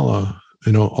Guatemala,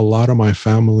 a lot of my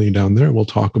family down there will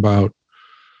talk about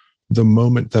the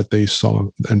moment that they saw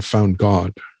and found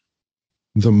God,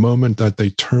 the moment that they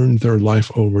turned their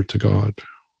life over to God.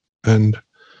 And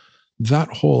that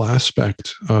whole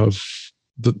aspect of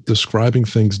the describing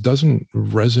things doesn't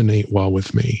resonate well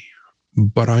with me,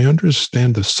 but I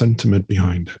understand the sentiment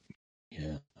behind it.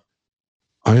 Yeah.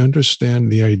 I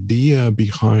understand the idea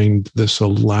behind this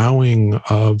allowing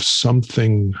of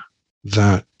something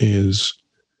that is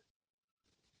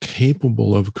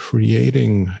capable of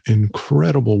creating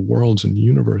incredible worlds and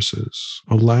universes,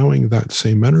 allowing that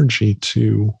same energy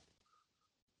to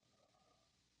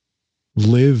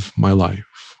live my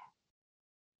life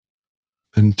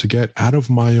and to get out of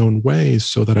my own way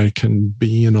so that I can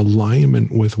be in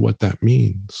alignment with what that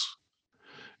means.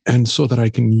 And so that I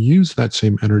can use that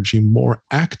same energy more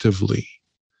actively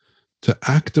to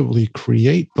actively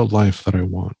create the life that I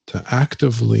want, to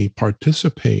actively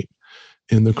participate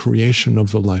in the creation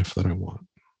of the life that I want.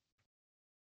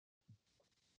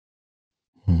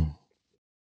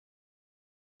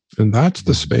 And that's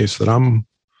the space that I'm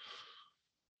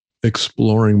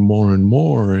exploring more and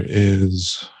more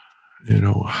is,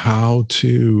 how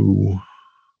to,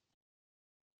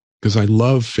 because I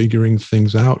love figuring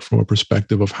things out from a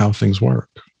perspective of how things work.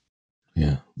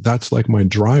 Yeah. That's like my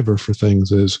driver for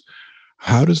things is,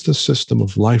 how does the system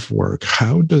of life work?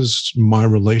 How does my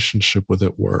relationship with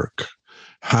it work?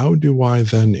 How do I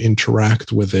then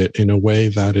interact with it in a way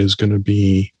that is going to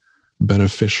be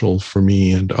beneficial for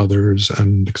me and others,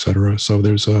 and et cetera? So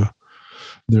there's a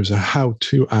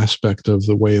how-to aspect of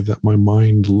the way that my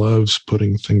mind loves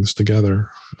putting things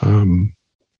together. And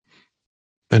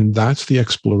that's the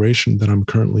exploration that I'm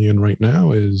currently in right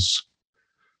now is,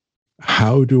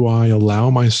 how do I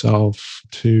allow myself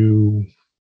to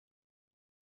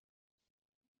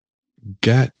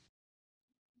get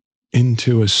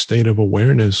into a state of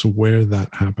awareness where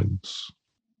that happens?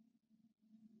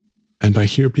 And I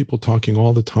hear people talking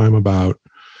all the time about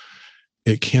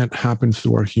it can't happen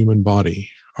through our human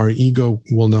body. Our ego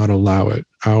will not allow it.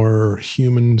 Our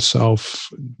human self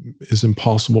is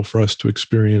impossible for us to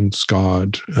experience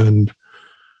God. And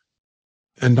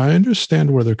I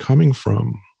understand where they're coming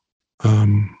from.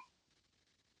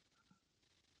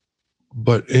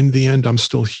 But in the end, I'm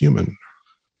still human.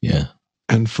 Yeah.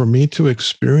 And for me to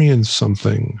experience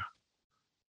something,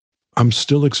 I'm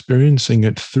still experiencing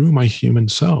it through my human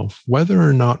self, whether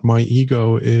or not my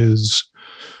ego is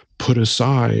put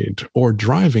aside or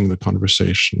driving the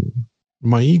conversation.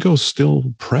 My ego's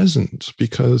still present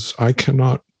because I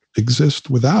cannot exist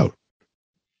without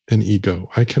an ego.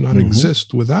 I cannot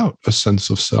exist without a sense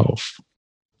of self.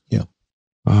 Yeah.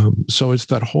 So it's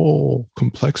that whole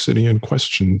complexity and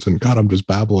questions. And God, I'm just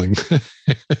babbling.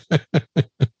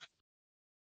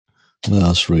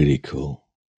 That's really cool.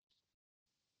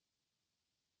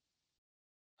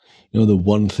 The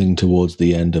one thing towards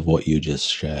the end of what you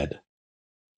just shared,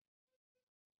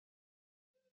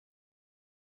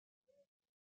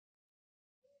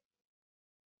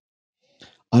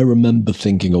 I remember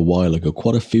thinking a while ago,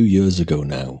 quite a few years ago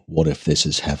now, what if this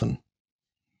is heaven?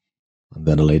 And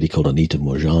then a lady called Anita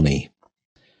Moorjani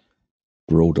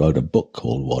wrote out a book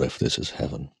called What If This Is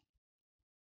Heaven?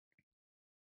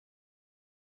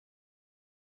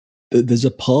 There's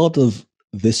a part of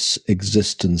this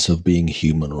existence of being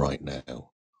human right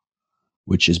now,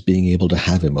 which is being able to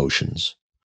have emotions,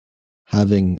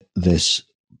 having this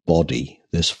body,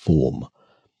 this form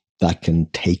that can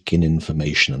take in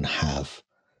information and have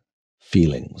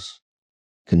feelings,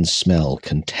 can smell,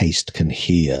 can taste, can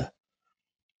hear,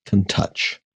 can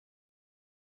touch.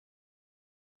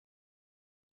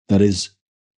 That is,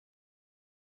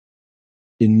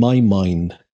 in my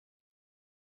mind,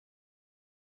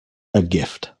 a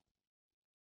gift.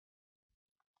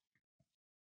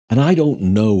 And I don't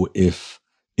know if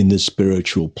in the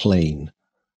spiritual plane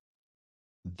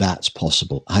that's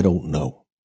possible. I don't know.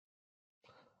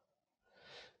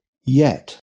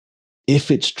 Yet,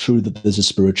 if it's true that there's a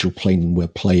spiritual plane and we're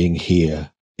playing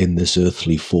here in this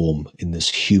earthly form, in this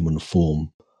human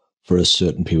form, for a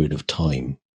certain period of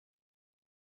time,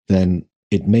 then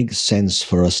it makes sense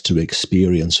for us to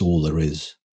experience all there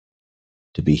is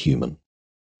to be human.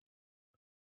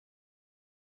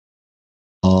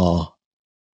 Our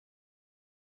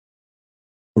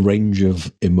range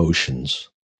of emotions.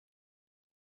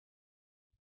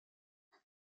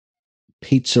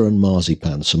 Pizza and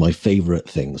marzipan. So my favorite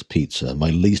things, pizza,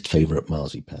 my least favorite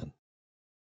marzipan.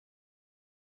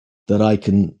 That I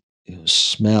can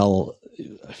smell.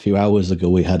 A few hours ago,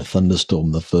 we had a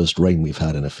thunderstorm, the first rain we've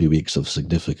had in a few weeks of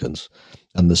significance,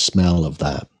 and the smell of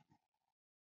that.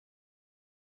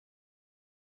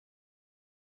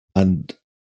 And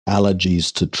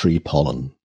allergies to tree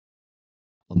pollen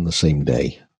on the same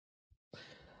day.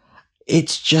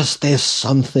 It's just, there's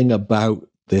something about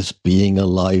this being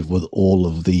alive with all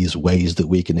of these ways that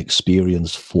we can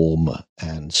experience form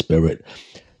and spirit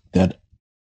that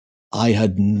I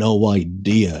had no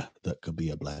idea that could be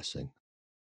a blessing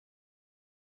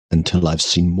until I've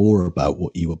seen more about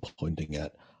what you were pointing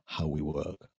at, how we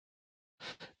work.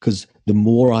 Because the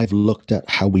more I've looked at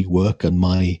how we work and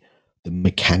the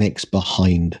mechanics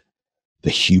behind the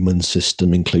human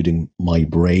system, including my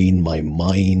brain, my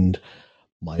mind,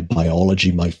 my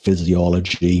biology, my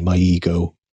physiology, my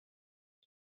ego,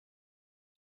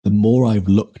 the more I've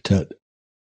looked at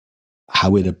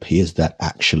how it appears that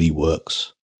actually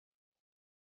works,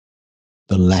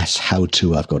 the less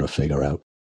how-to I've got to figure out.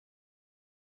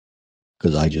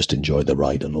 Because I just enjoyed the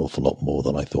ride an awful lot more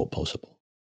than I thought possible.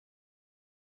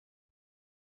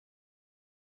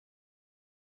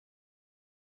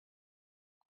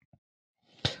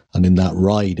 And in that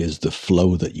ride is the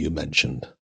flow that you mentioned.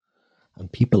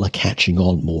 And people are catching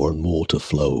on more and more to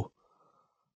flow.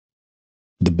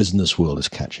 The business world is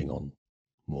catching on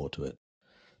more to it.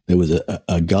 There was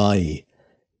a guy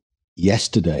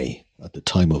yesterday, at the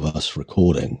time of us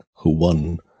recording, who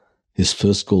won his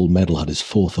first gold medal at his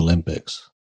 4th Olympics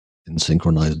in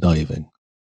synchronized diving.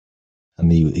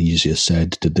 And he just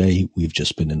said, today we've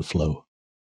just been in flow.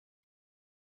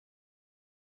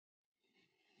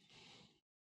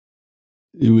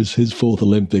 It was his 4th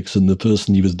Olympics, and the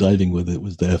person he was diving with, it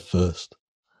was their first.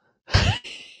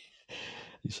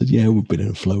 He said, yeah, we've been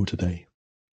in flow today.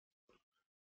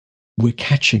 We're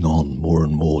catching on more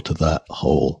and more to that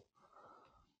whole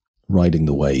riding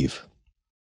the wave.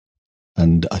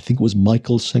 And I think it was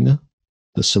Michael Singer,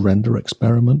 The Surrender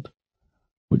Experiment,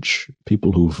 which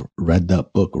people who've read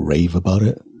that book rave about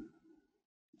it.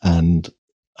 And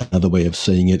another way of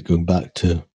saying it, going back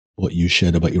to what you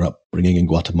shared about your upbringing in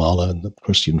Guatemala and the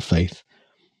Christian faith,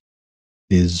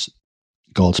 is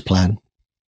God's plan.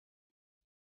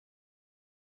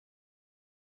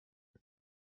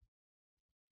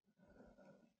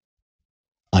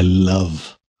 I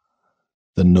love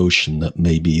the notion that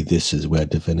maybe this is where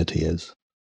divinity is.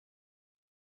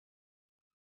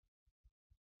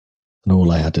 And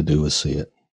all I had to do was see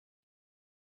it.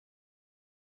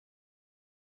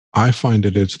 I find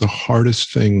it's the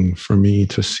hardest thing for me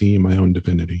to see my own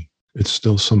divinity. It's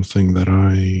still something that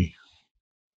I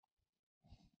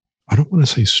don't want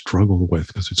to say struggle with,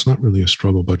 because it's not really a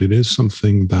struggle, but it is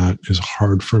something that is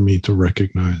hard for me to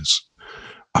recognize.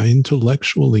 I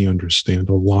intellectually understand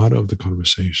a lot of the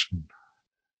conversation,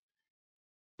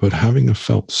 but having a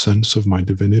felt sense of my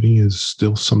divinity is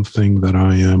still something that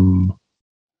I am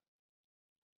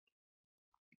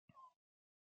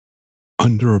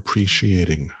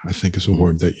underappreciating, I think is a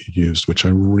word that you used, which I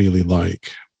really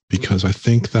like, because I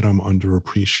think that I'm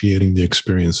underappreciating the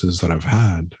experiences that I've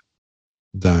had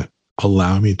that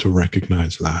allow me to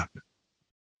recognize that.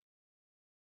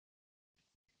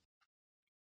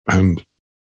 And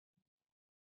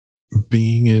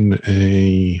being in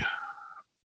a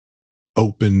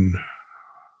open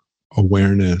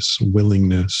awareness,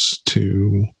 willingness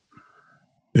to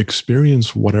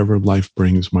experience whatever life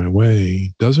brings my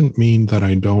way doesn't mean that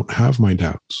I don't have my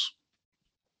doubts.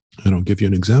 And I'll give you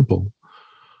an example.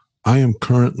 I am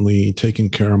currently taking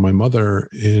care of my mother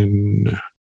in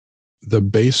the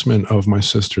basement of my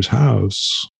sister's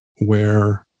house,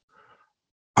 where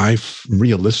I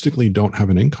realistically don't have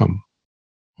an income.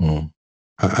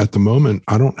 At the moment,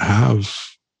 I don't have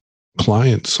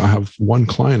clients. I have one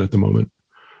client at the moment.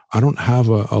 I don't have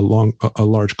a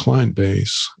large client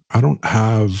base. I don't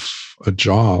have a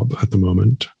job at the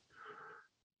moment.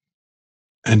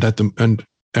 And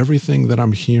everything that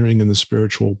I'm hearing in the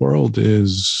spiritual world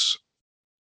is,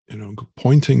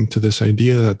 pointing to this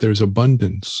idea that there's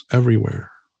abundance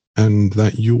everywhere and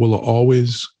that you will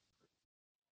always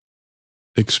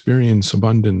experience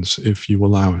abundance if you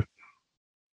allow it.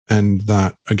 And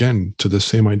that, again, to the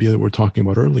same idea that we're talking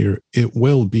about earlier, it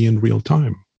will be in real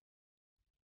time.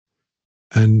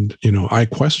 And, I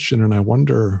question and I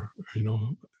wonder,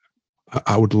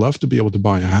 I would love to be able to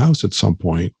buy a house at some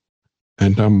point,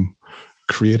 and I'm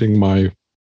creating my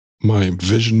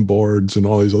vision boards and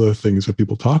all these other things that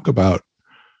people talk about.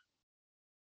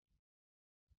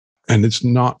 And it's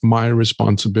not my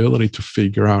responsibility to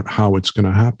figure out how it's going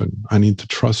to happen. I need to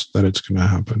trust that it's going to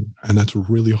happen. And that's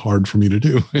really hard for me to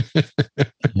do.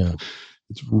 Yeah.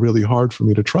 It's really hard for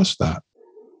me to trust that.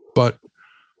 But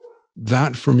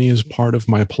that for me is part of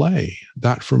my play.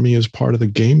 That for me is part of the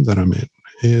game that I'm in,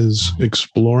 is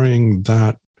exploring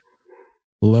that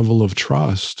level of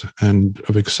trust and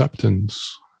of acceptance.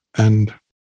 And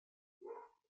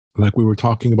like we were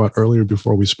talking about earlier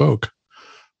before we spoke,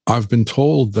 I've been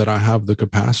told that I have the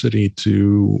capacity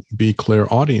to be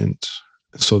clairaudient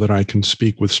so that I can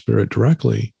speak with spirit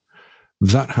directly.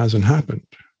 That hasn't happened.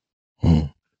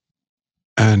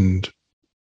 And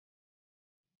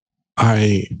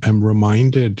I am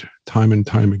reminded time and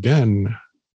time again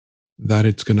that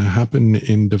it's going to happen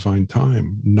in divine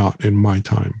time, not in my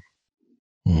time.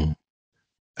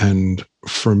 And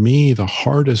for me, the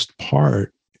hardest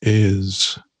part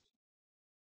is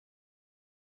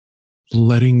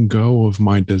letting go of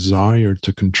my desire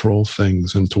to control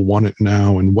things and to want it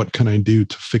now. And what can I do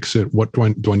to fix it? What do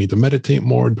I need to meditate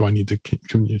more? Do I need to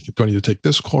communicate? Do I need to take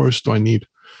this course? And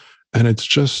it's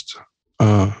just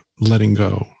letting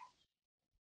go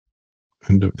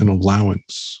and an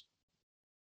allowance.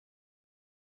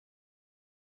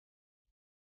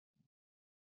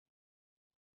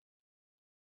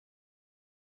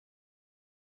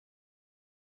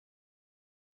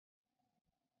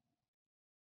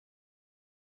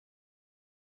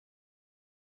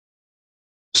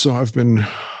 So I've been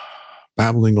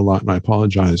babbling a lot, and I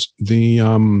apologize. The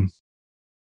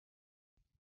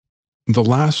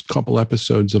last couple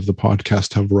episodes of the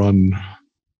podcast have run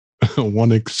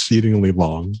one exceedingly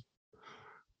long,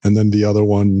 and then the other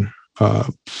one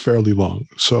fairly long.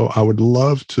 So I would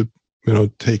love to,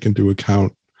 take into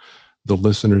account the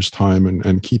listener's time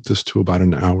and keep this to about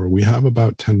an hour. We have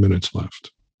about 10 minutes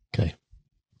left. Okay.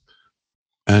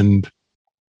 And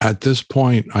at this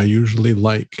point, I usually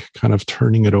like kind of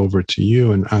turning it over to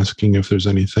you and asking if there's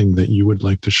anything that you would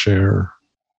like to share,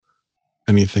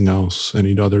 anything else,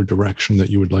 any other direction that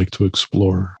you would like to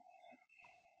explore.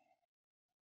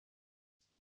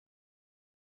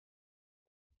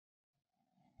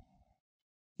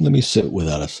 Let me sit with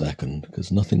that a second,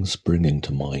 because nothing's springing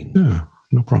to mind. Yeah,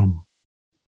 no problem.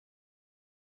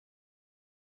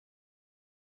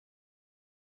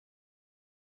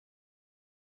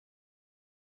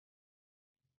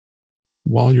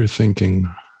 While you're thinking,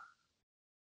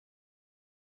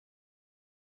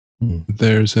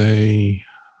 there's a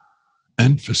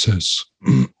emphasis,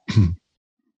 and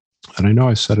I know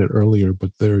I said it earlier,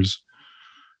 but there's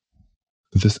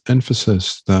this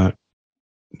emphasis that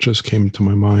just came to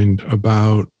my mind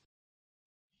about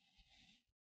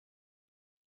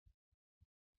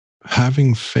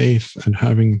having faith and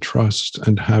having trust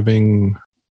and having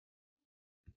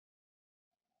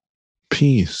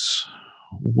peace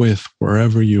with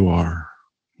wherever you are,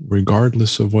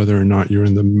 regardless of whether or not you're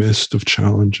in the midst of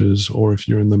challenges or if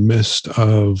you're in the midst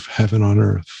of heaven on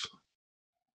earth.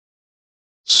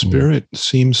 Spirit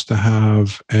seems to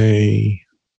have a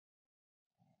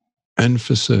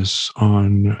emphasis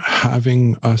on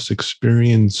having us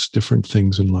experience different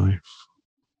things in life.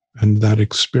 And that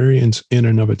experience in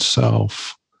and of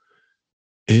itself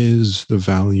is the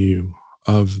value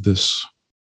of this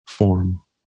form.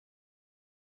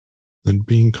 And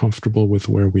being comfortable with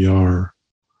where we are,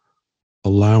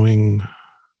 allowing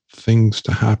things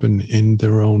to happen in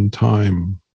their own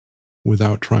time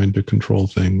without trying to control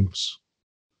things,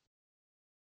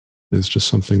 is just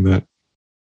something that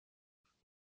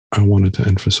I wanted to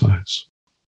emphasize.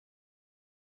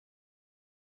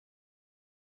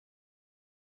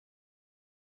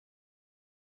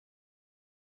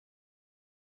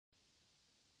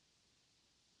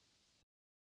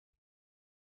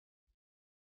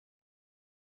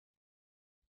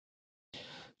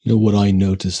 You know, what I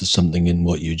notice is something in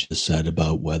what you just said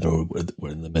about whether we're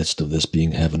in the midst of this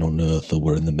being heaven on earth, or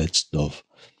we're in the midst of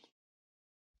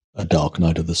a dark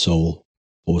night of the soul,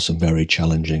 or some very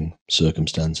challenging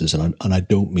circumstances. And I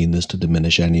don't mean this to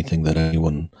diminish anything that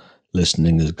anyone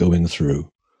listening is going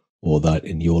through, or that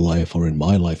in your life or in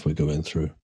my life we're going through.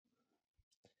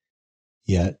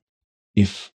 Yet,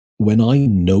 when I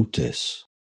notice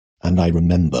and I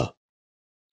remember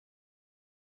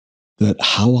that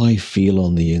how I feel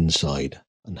on the inside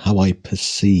and how I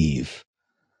perceive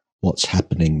what's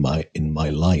happening in my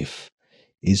life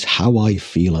is how I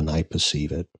feel and I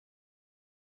perceive it.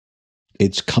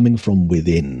 It's coming from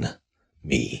within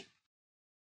me,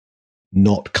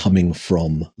 not coming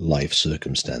from life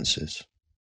circumstances.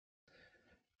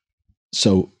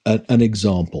 So, an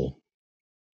example.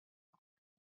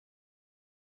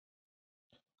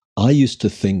 I used to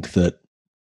think that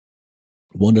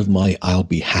one of my I'll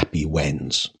be happy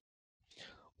whens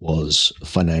was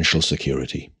financial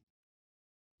security.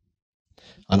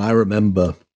 And I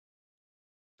remember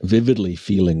vividly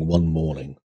feeling one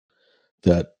morning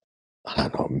that, I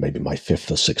don't know, maybe my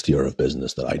 5th or 6th year of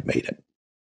business, that I'd made it.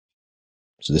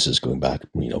 So this is going back,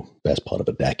 best part of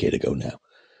a decade ago now.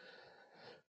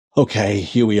 Okay,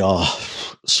 here we are,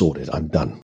 sorted, I'm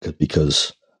done.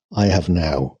 Because I have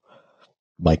now,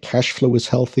 my cash flow is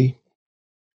healthy.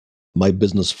 My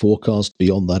business forecast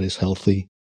beyond that is healthy.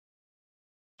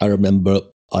 I remember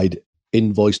I'd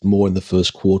invoiced more in the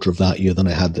first quarter of that year than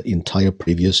I had the entire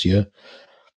previous year.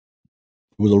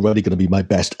 It was already going to be my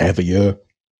best ever year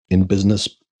in business.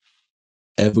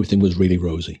 Everything was really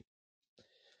rosy.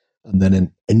 And then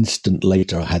an instant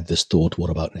later, I had this thought, what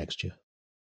about next year?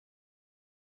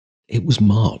 It was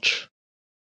March,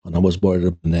 and I was worried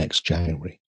about next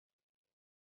January.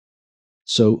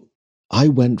 So I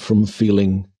went from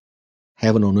feeling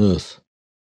heaven on earth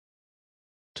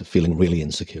to feeling really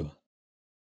insecure.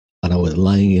 And I was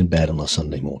lying in bed on a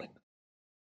Sunday morning.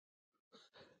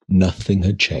 Nothing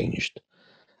had changed.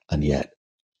 And yet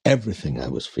everything I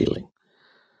was feeling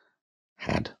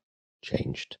had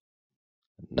changed.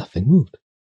 Nothing moved.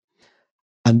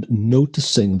 And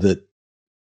noticing that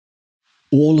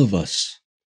all of us,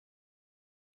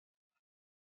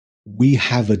 we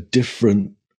have a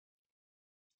different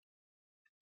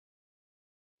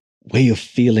way of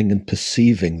feeling and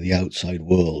perceiving the outside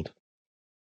world.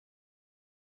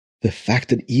 The fact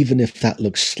that even if that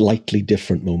looks slightly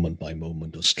different moment by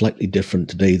moment, or slightly different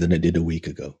today than it did a week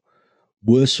ago,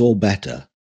 worse or better,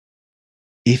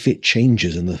 if it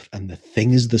changes and the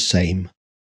thing is the same,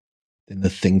 then the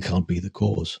thing can't be the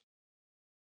cause.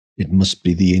 It must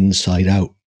be the inside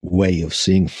out way of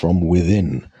seeing from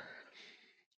within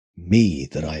me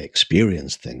that I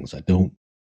experience things. I don't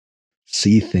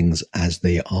see things as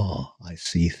they are. I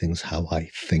see things how I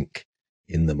think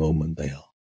in the moment they are.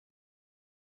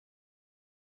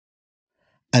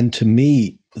 And to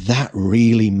me, that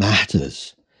really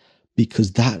matters,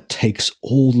 because that takes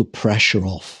all the pressure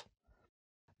off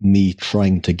me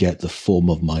trying to get the form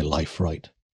of my life right,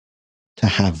 to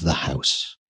have the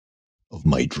house of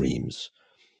my dreams,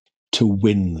 to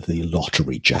win the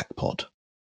lottery jackpot,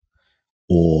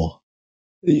 or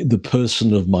the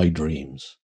person of my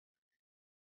dreams.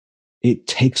 It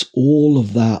takes all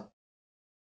of that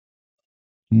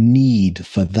need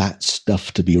for that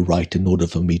stuff to be right in order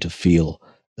for me to feel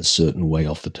a certain way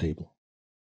off the table,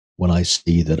 when I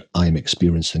see that I'm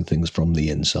experiencing things from the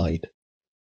inside.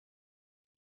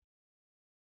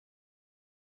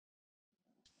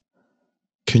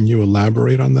 Can you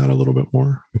elaborate on that a little bit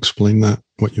more? Explain that,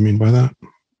 what you mean by that?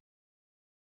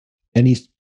 Any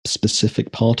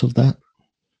specific part of that?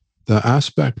 The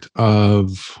aspect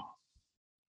of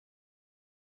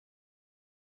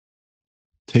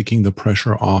taking the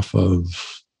pressure off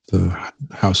of the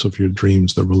house of your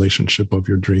dreams, the relationship of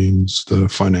your dreams, the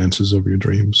finances of your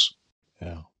dreams.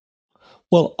 Yeah.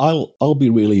 Well, I'll be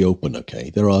really open,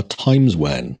 okay? There are times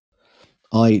when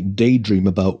I daydream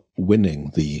about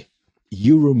winning the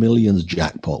Euro Millions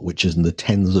jackpot, which is in the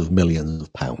tens of millions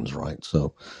of pounds, right?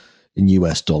 So in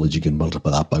US dollars, you can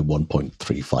multiply that by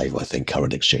 1.35, I think,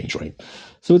 current exchange rate.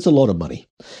 So it's a lot of money.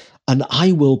 And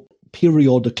I will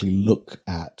periodically look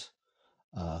at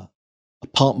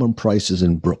apartment prices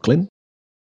in Brooklyn,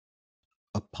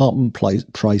 apartment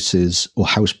prices or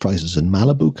house prices in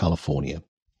Malibu, California,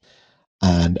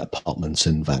 and apartments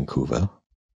in Vancouver,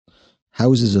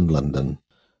 houses in London,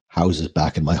 houses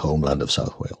back in my homeland of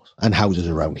South Wales, and houses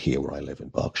around here where I live in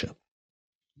Berkshire.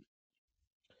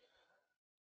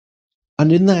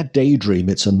 And in that daydream,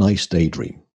 it's a nice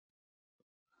daydream.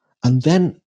 And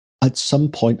then at some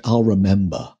point, I'll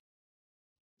remember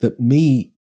that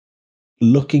me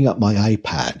looking at my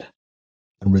iPad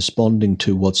and responding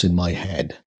to what's in my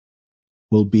head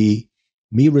will be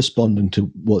me responding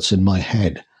to what's in my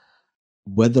head,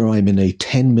 whether I'm in a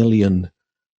 $10 million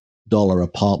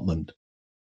apartment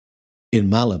in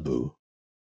Malibu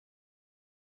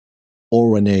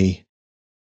or in a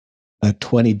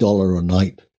 $20 a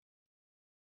night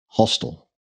hostel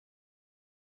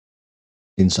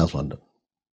in South London,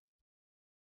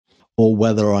 or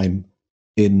whether I'm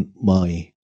in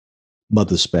my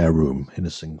mother's spare room in a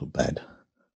single bed.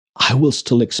 I will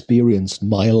still experience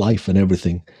my life and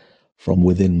everything from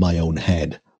within my own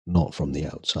head, not from the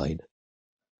outside.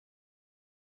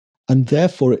 And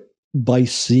therefore, by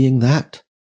seeing that,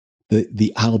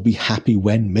 the I'll be happy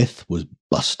when myth was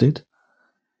busted,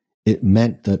 it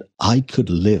meant that I could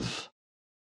live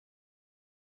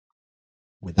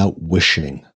without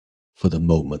wishing for the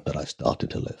moment that I started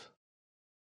to live.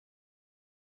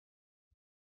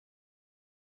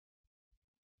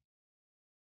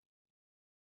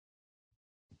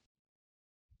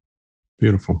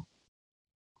 Beautiful.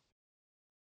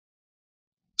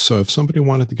 So if somebody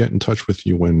wanted to get in touch with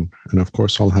you, and of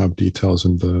course I'll have details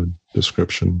in the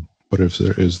description, but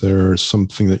is there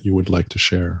something that you would like to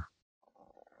share?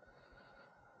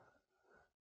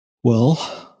 Well,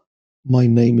 my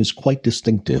name is quite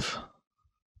distinctive.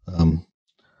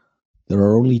 There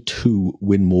are only 2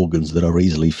 Win Morgans that are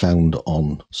easily found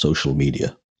on social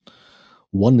media.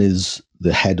 One is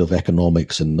the head of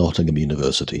economics in Nottingham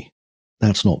University.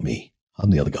 That's not me.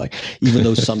 I'm the other guy. Even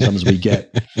though sometimes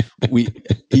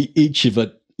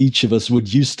each of us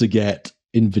would used to get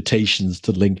invitations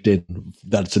to LinkedIn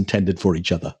that's intended for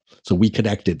each other. So we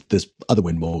connected, this other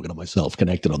Win Morgan and myself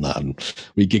connected on that, and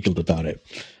we giggled about it.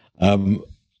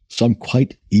 So I'm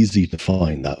quite easy to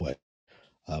find that way.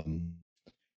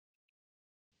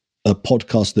 A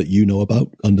podcast that you know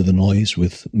about, Under the Noise,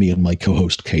 with me and my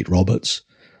co-host Kate Roberts,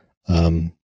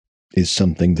 is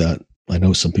something that I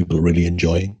know some people are really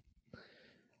enjoying.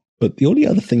 But the only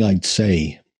other thing I'd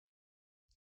say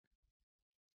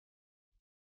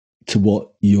to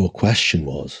what your question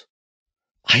was,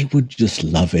 I would just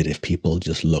love it if people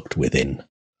just looked within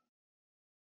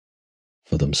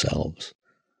for themselves.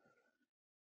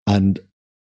 And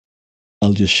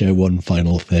I'll just share one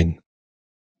final thing.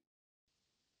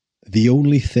 The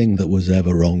only thing that was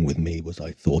ever wrong with me was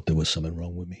I thought there was something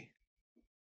wrong with me.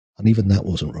 And even that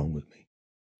wasn't wrong with me.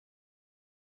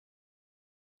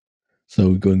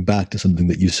 So going back to something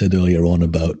that you said earlier on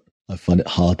about, I find it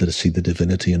harder to see the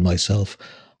divinity in myself.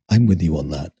 I'm with you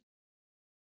on that.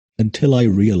 Until I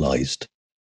realized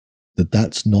that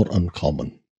that's not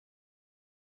uncommon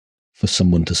for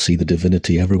someone to see the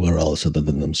divinity everywhere else other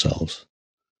than themselves.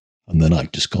 And then I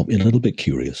just got me a little bit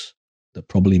curious. That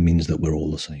probably means that we're all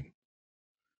the same.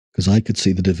 Because I could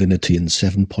see the divinity in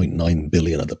 7.9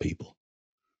 billion other people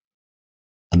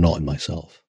and not in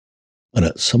myself. And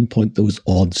at some point, those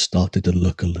odds started to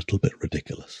look a little bit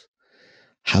ridiculous.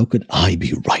 How could I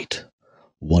be right?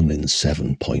 1 in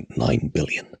 7.9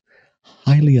 billion.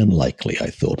 Highly unlikely, I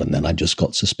thought, and then I just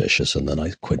got suspicious, and then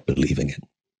I quit believing it.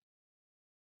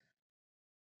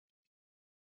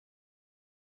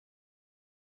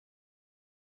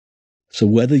 So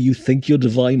whether you think you're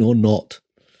divine or not,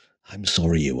 I'm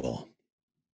sorry you are.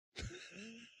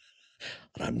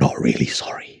 And I'm not really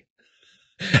sorry.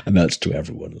 And that's to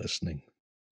everyone listening.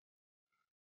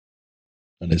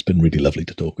 And it's been really lovely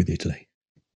to talk with you today.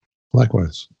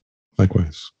 Likewise.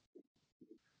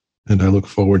 And I look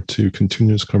forward to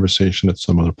continuous conversation at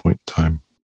some other point in time.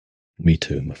 Me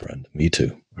too, my friend. Me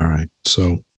too. All right.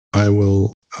 So I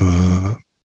will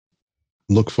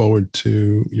look forward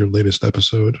to your latest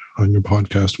episode on your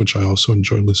podcast, which I also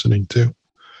enjoy listening to.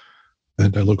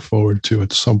 And I look forward to,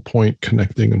 at some point,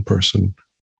 connecting in person.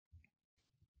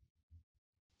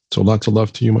 So lots of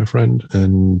love to you, my friend,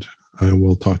 and I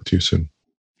will talk to you soon.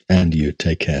 And you,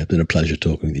 take care. It's been a pleasure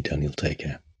talking with you, Daniel. Take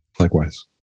care. Likewise.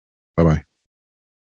 Bye-bye.